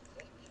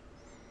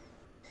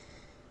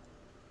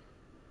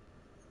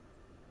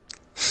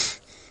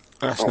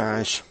 That's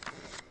nice.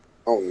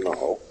 Oh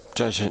no.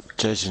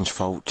 Jason's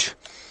fault.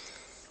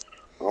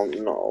 Oh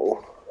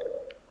no.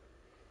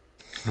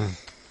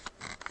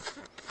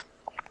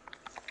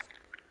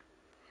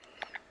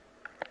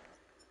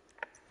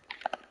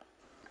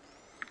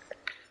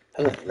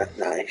 That's not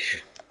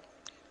nice.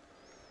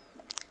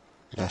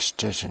 That's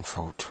Jason's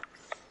fault.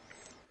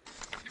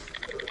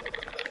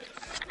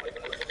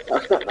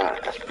 That's not nice.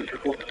 That's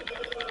beautiful.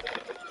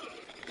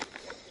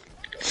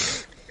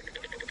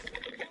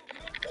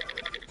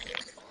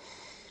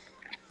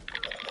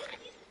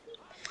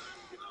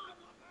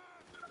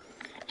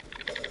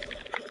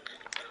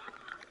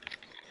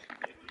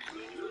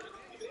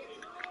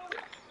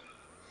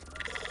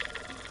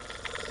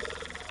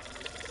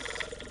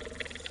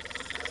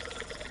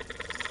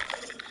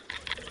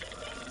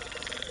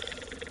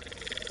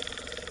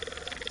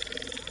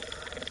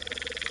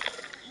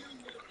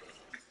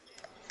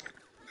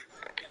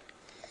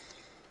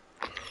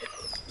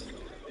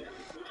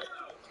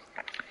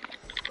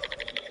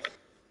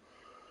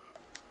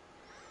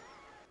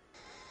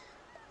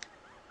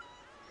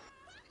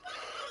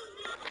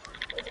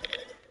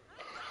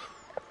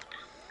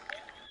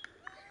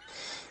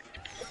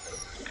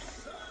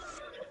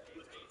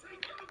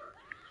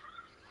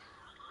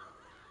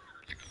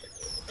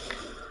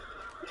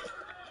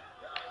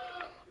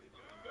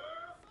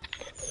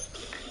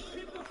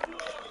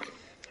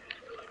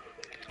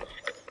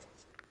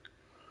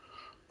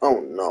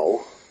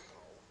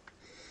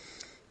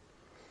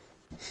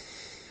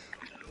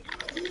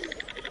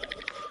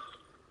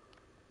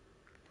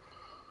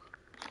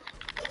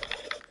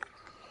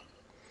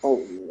 Oh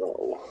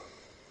no.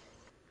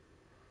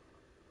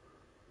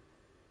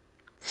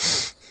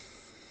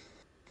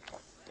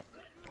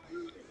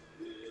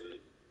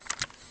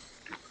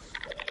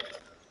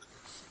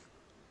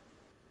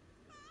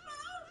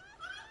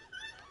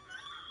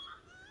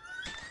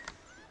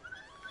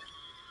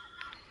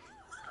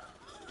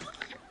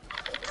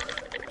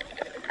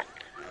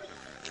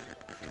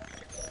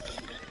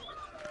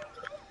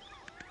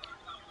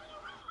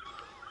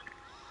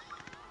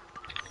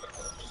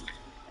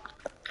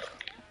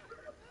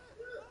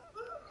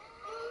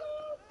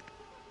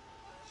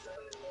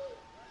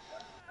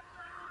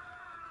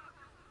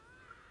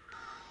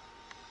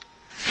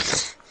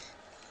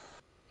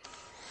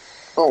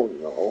 Oh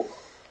no.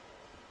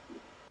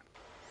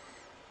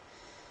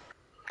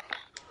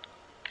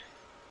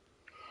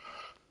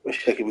 Where's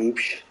Shaky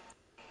Boobs?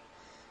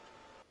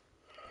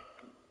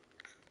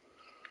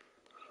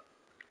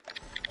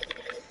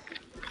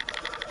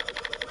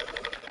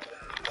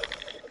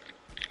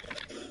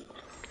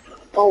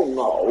 Oh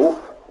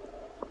no.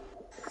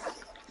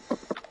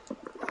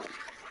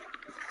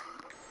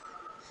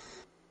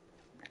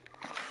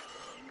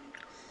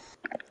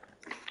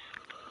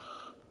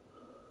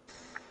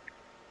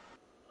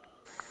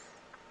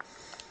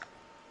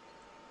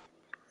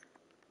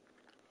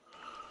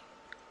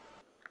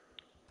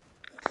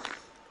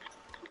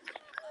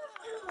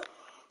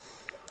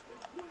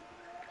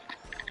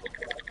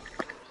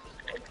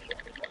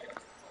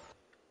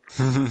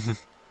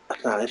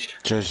 That's nice.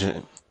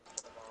 Jason.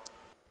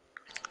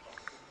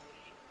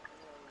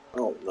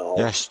 Oh no.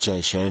 Yes,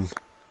 Jason.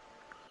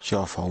 It's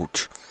your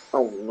fault.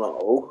 Oh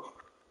no.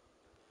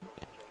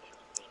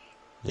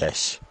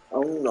 Yes.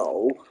 Oh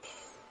no.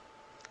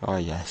 Oh,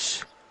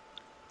 yes.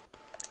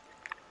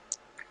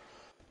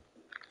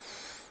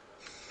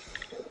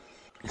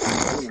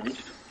 Very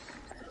nice.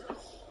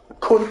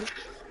 Punch.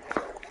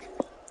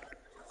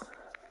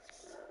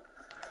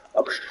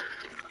 I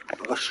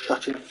got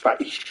shot in the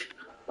face.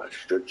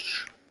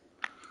 Bastards.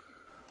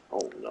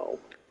 Oh no.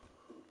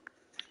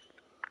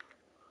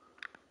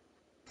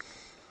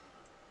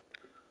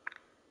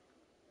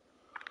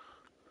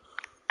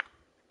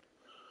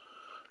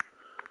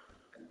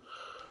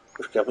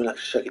 Just give me like a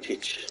second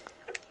hit.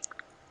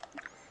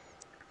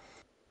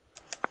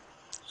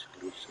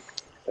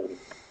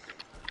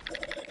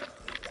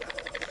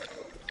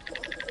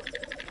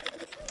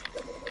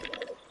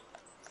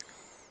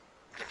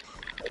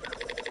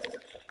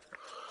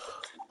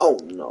 Oh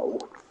no.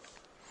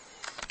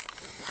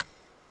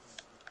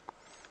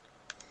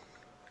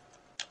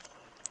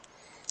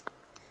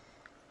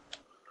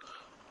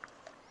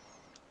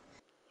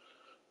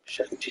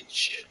 Second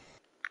hit.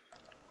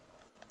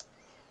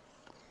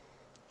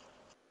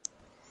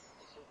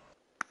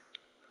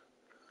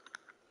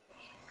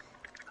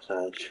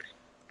 Nice.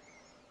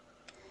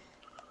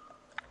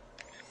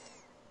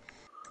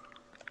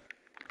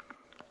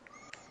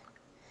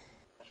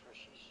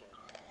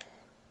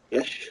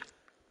 Yes.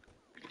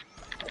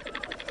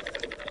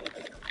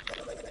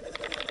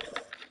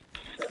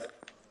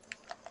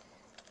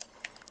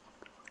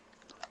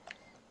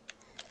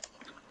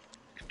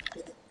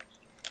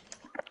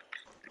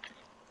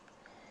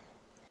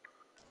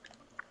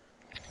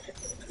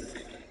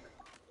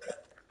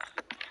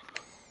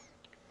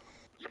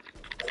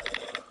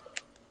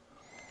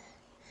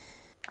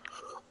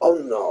 Oh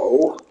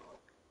no.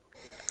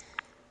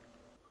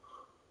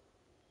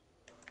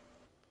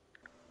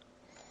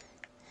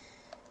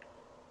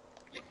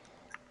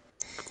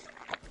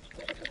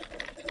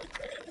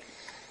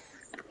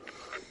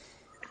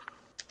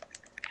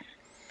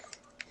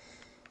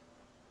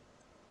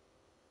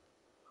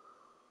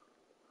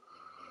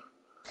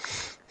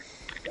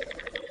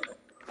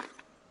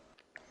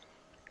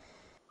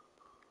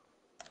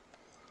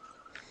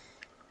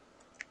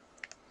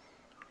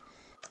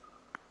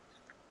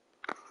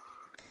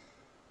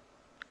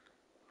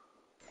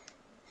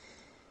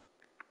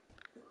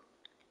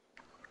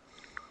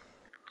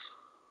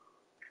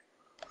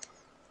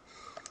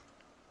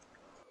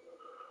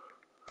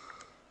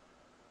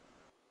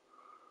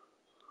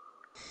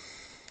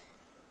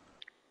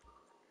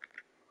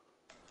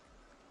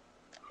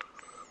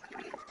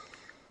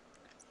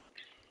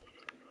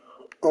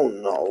 Oh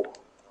no.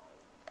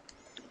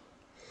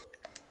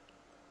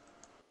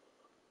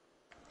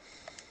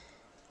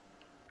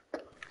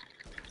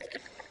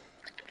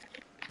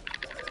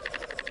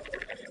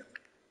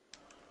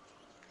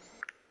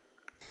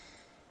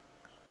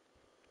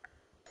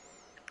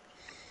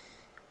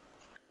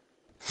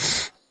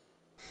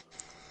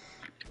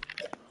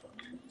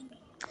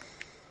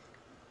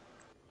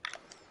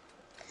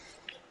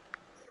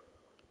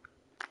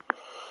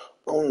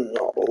 Oh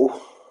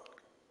no.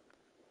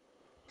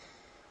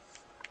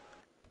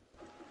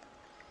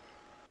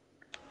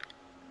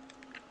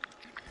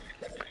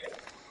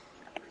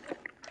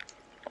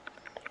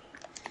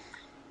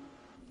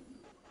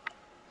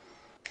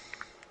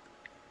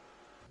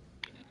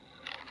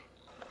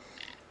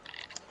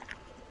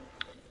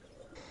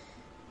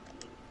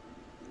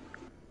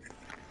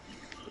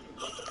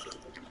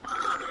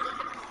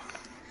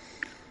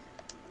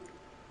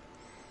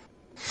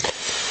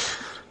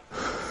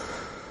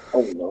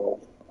 Oh no.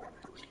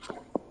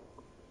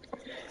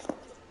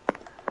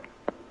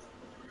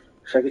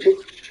 Shaggy chick,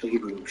 shaggy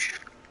boosh.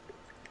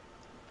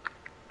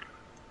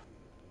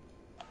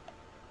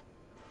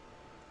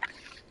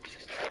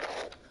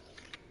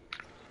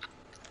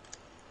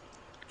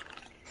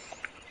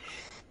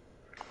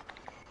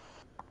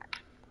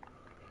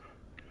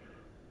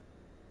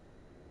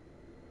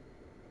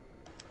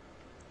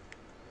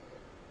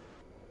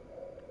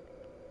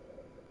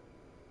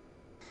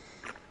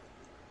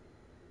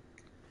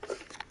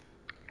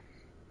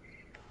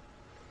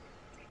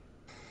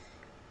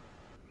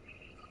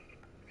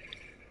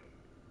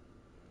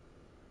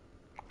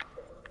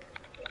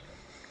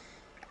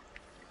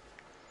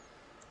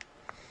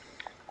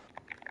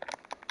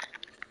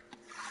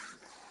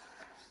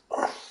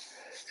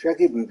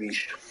 Shaggy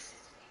boobies.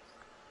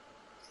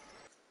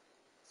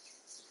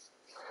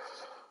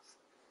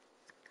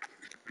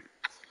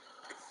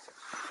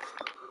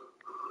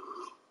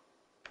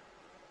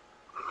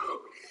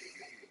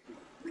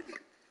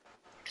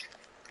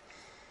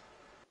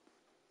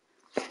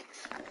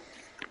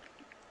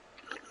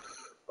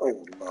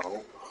 Oh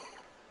no.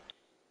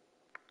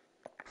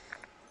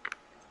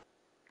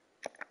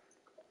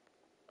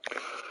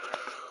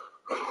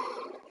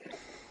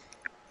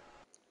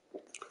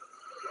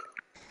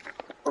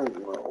 Oh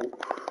no.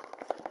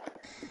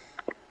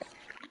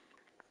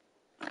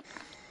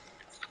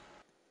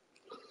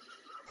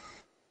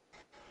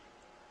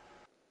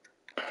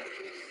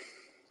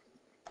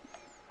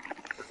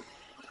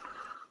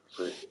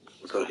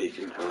 So he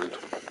can join.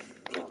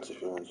 If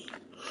he wants.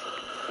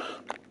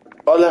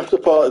 I left the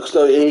party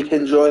so he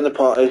can join the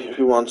party if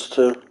he wants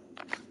to.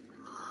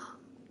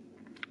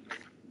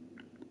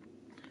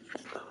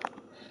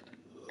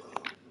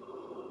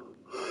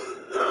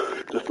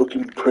 The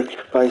fucking prick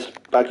face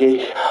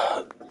baggy.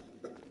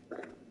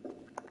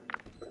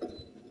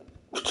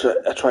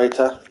 A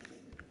traitor.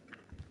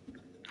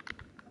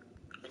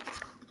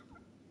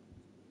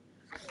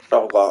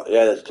 Oh god,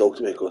 yeah, let's talk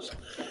to me because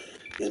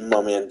his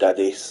mummy and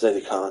daddy said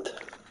he can't.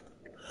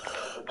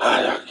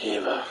 I don't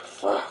give a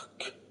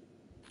fuck.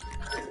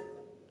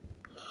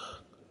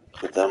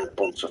 The damn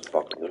bunch of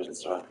fucking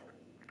losers, right?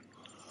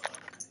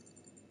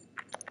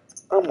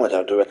 I might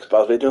have to do an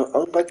Xbox video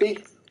on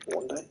Becky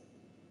one day.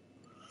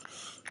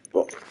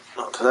 But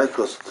not today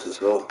because this is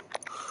all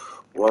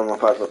one of my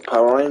favourite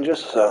Power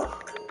Rangers, so.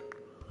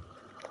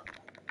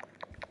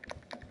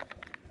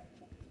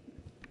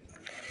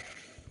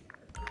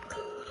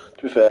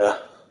 To be fair,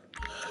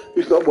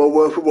 it's not well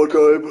worth my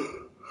time.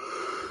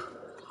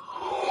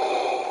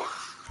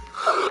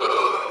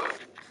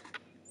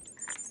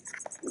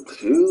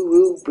 You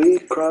will be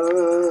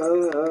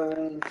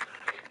crying,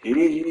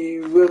 he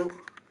will,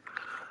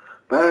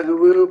 Bagger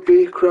will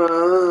be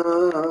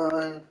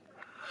crying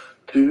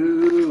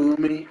to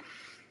me.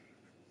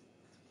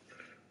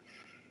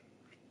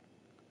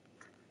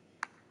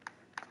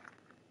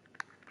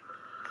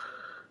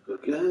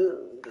 Again,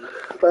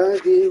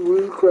 Baggy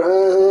will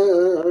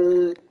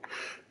cry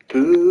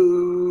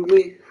to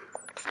me.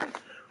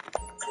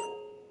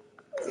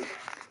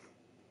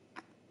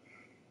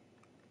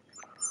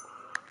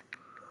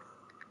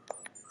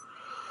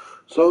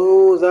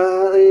 So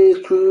that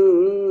is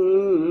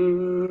true,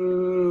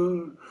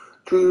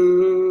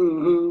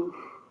 true.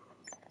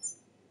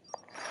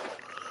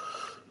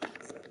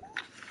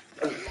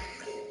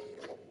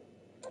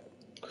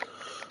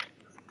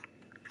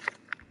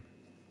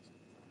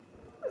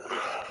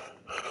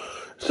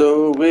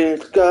 So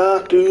it's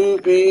got to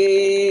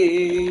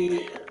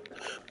be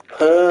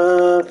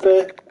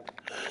perfect.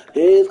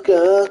 It's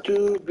got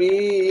to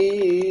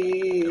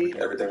be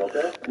everything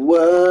okay?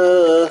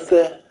 Worth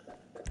it.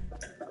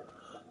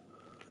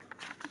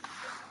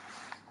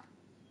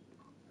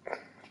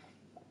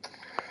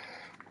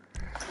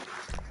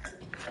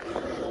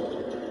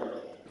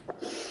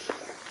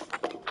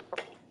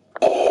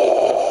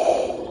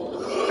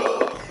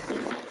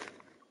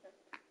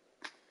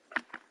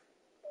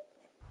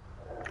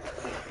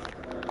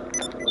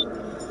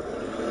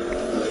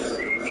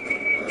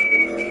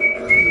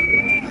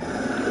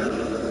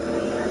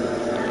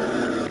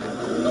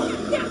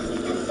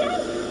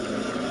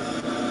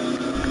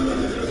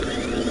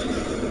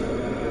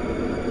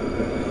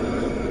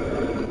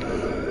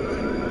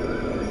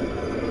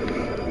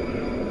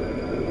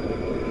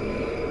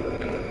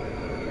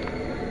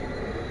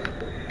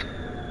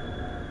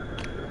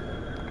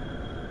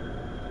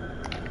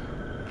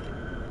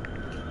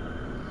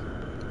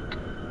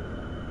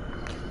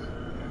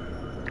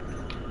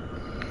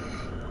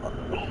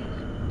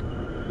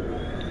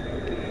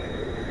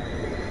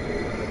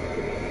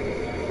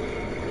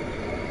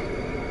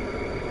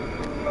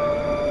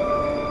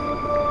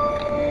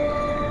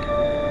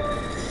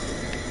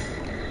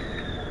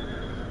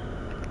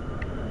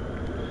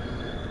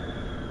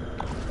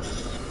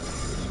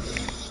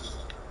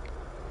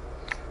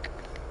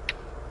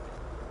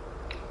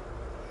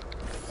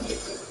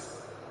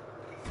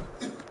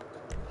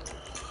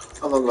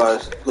 Hello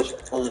guys,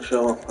 just on the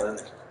show,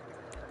 friends.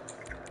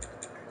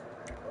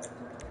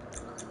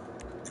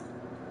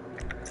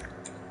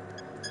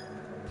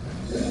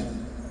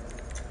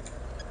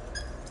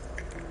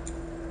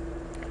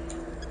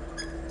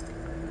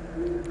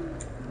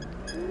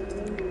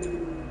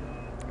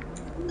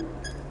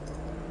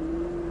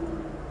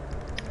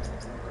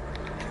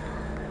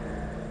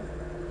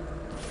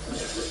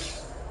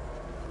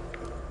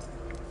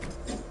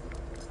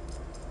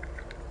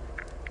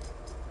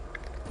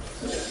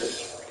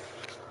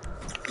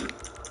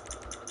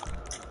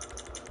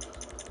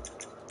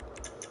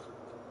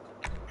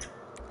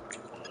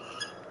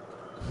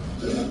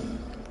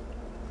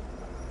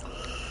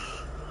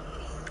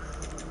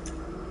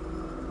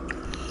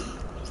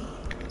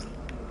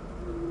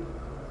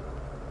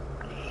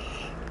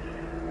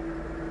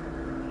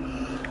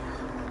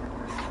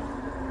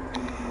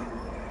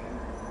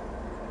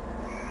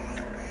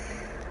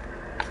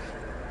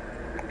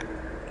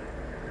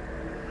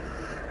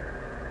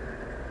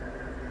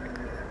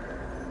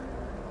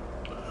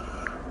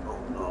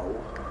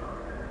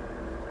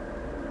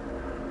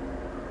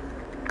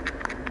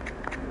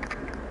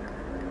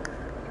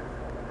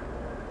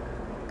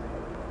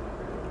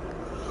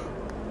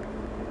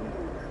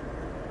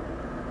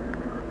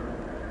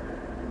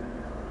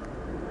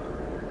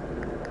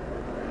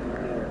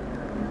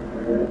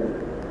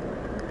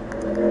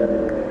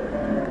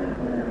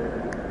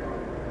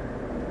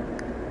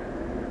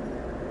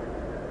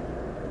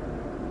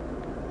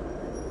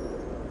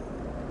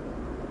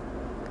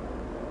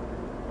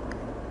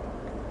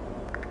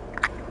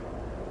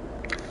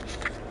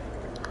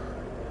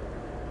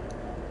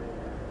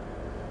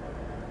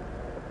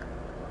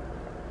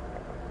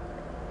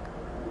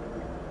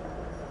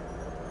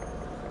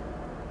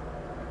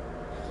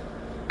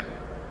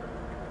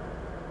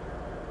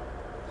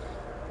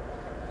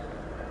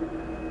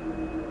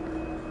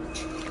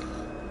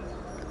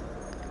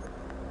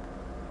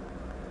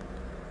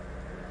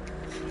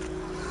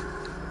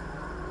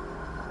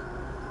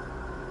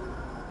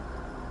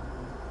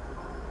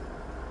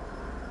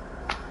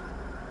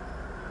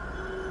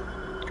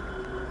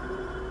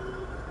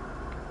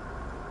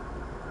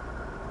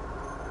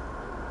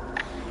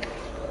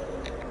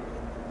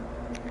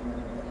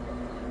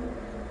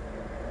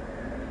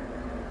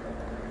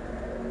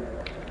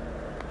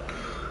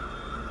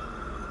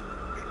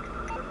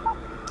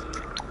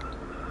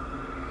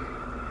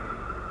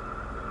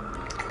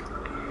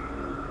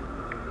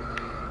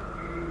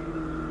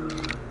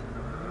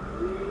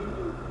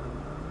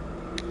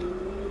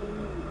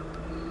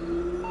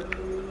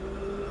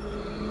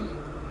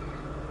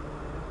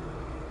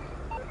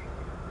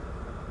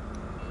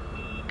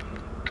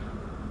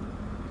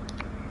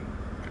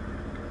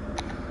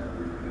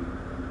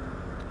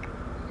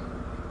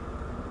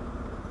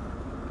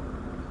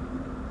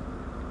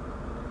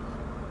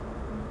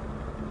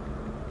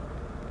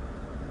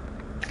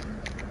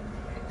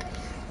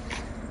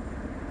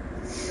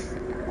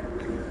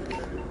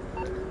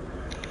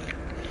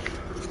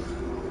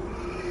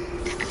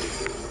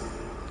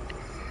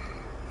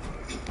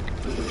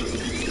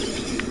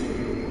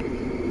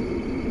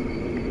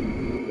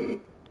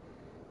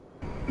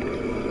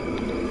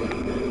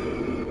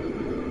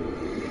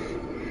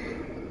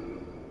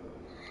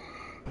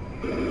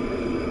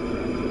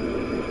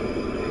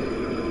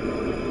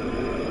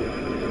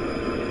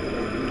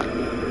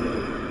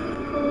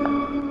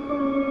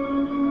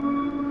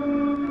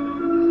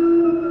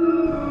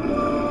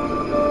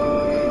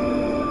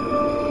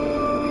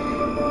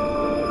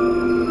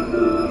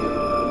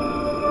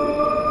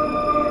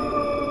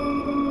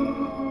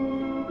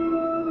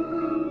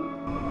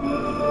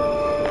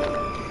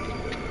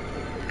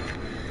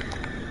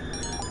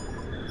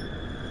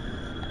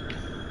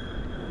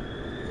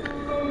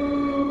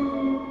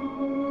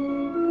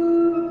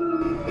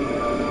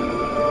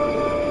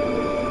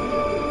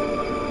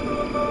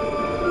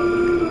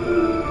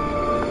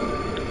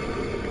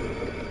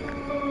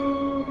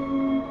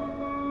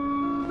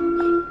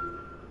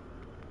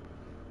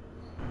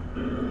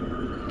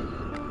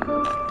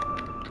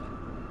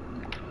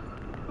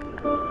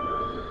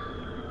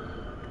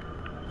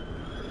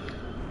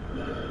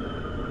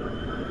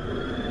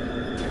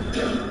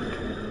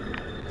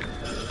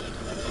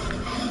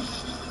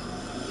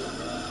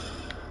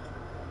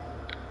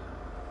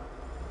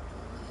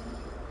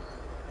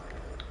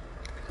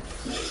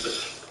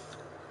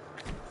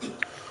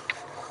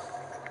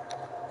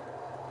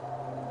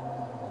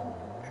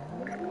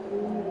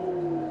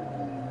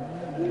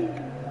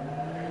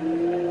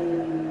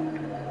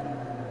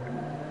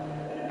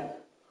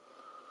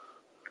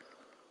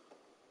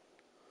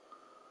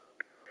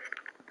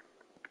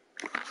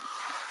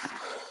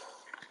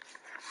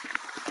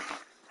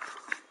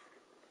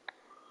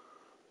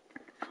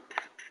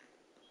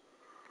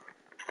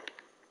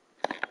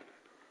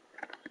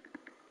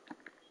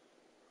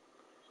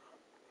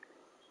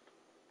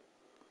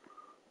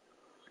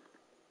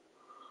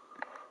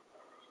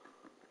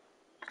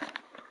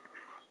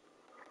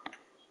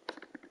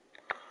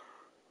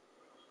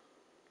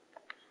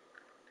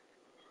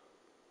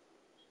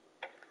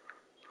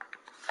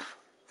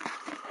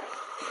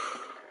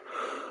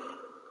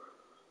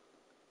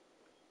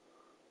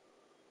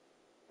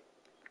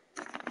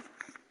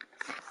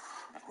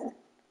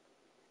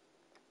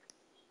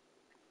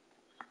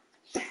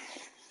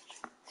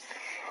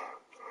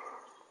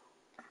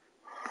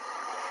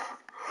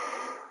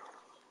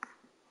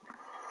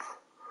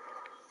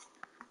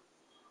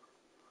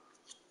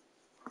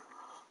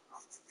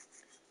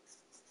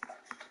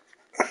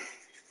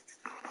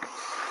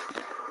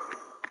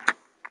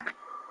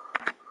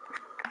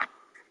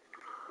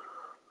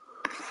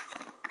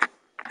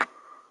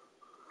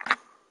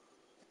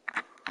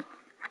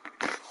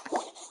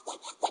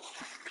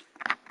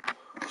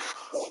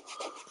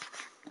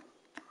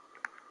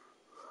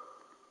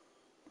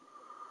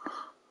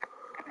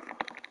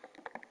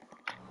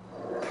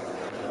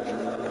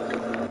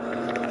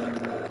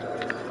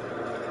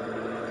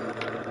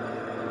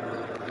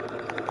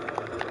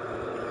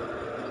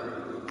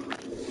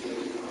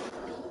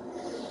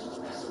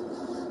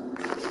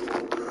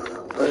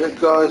 Okay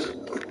guys,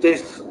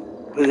 this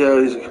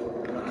video is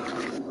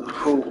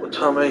for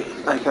Tommy,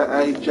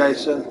 aka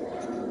Jason,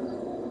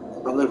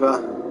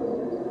 Oliver.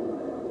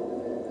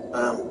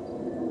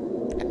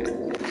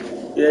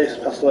 Yeah, he's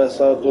passed away,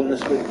 so I've done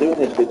this doing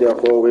this video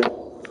for him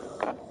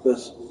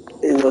because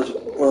he was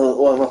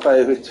one of my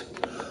favourite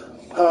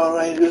Power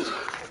Rangers.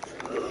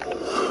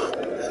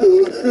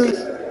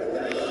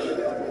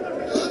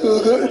 So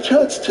I got a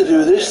chance to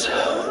do this,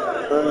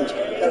 and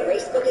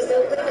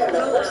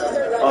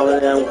I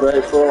really am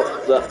grateful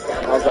that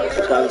I've got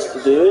the chance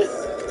to do it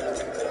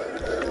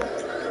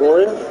for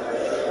him.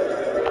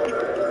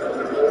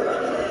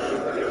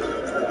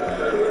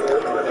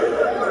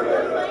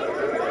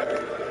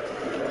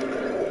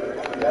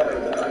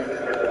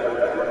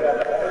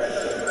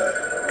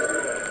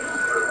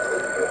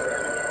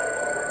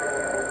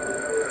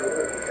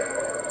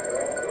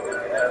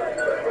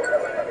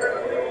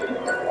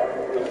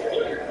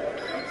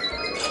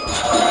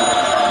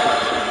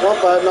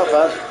 not bad, not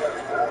bad.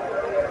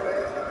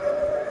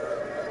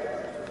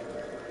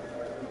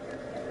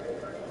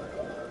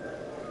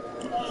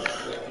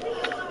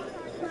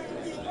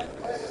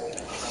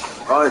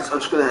 Right, I'm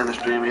just going to end the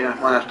stream here.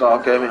 When I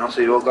start gaming, I'll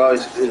see you all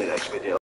guys in the next video.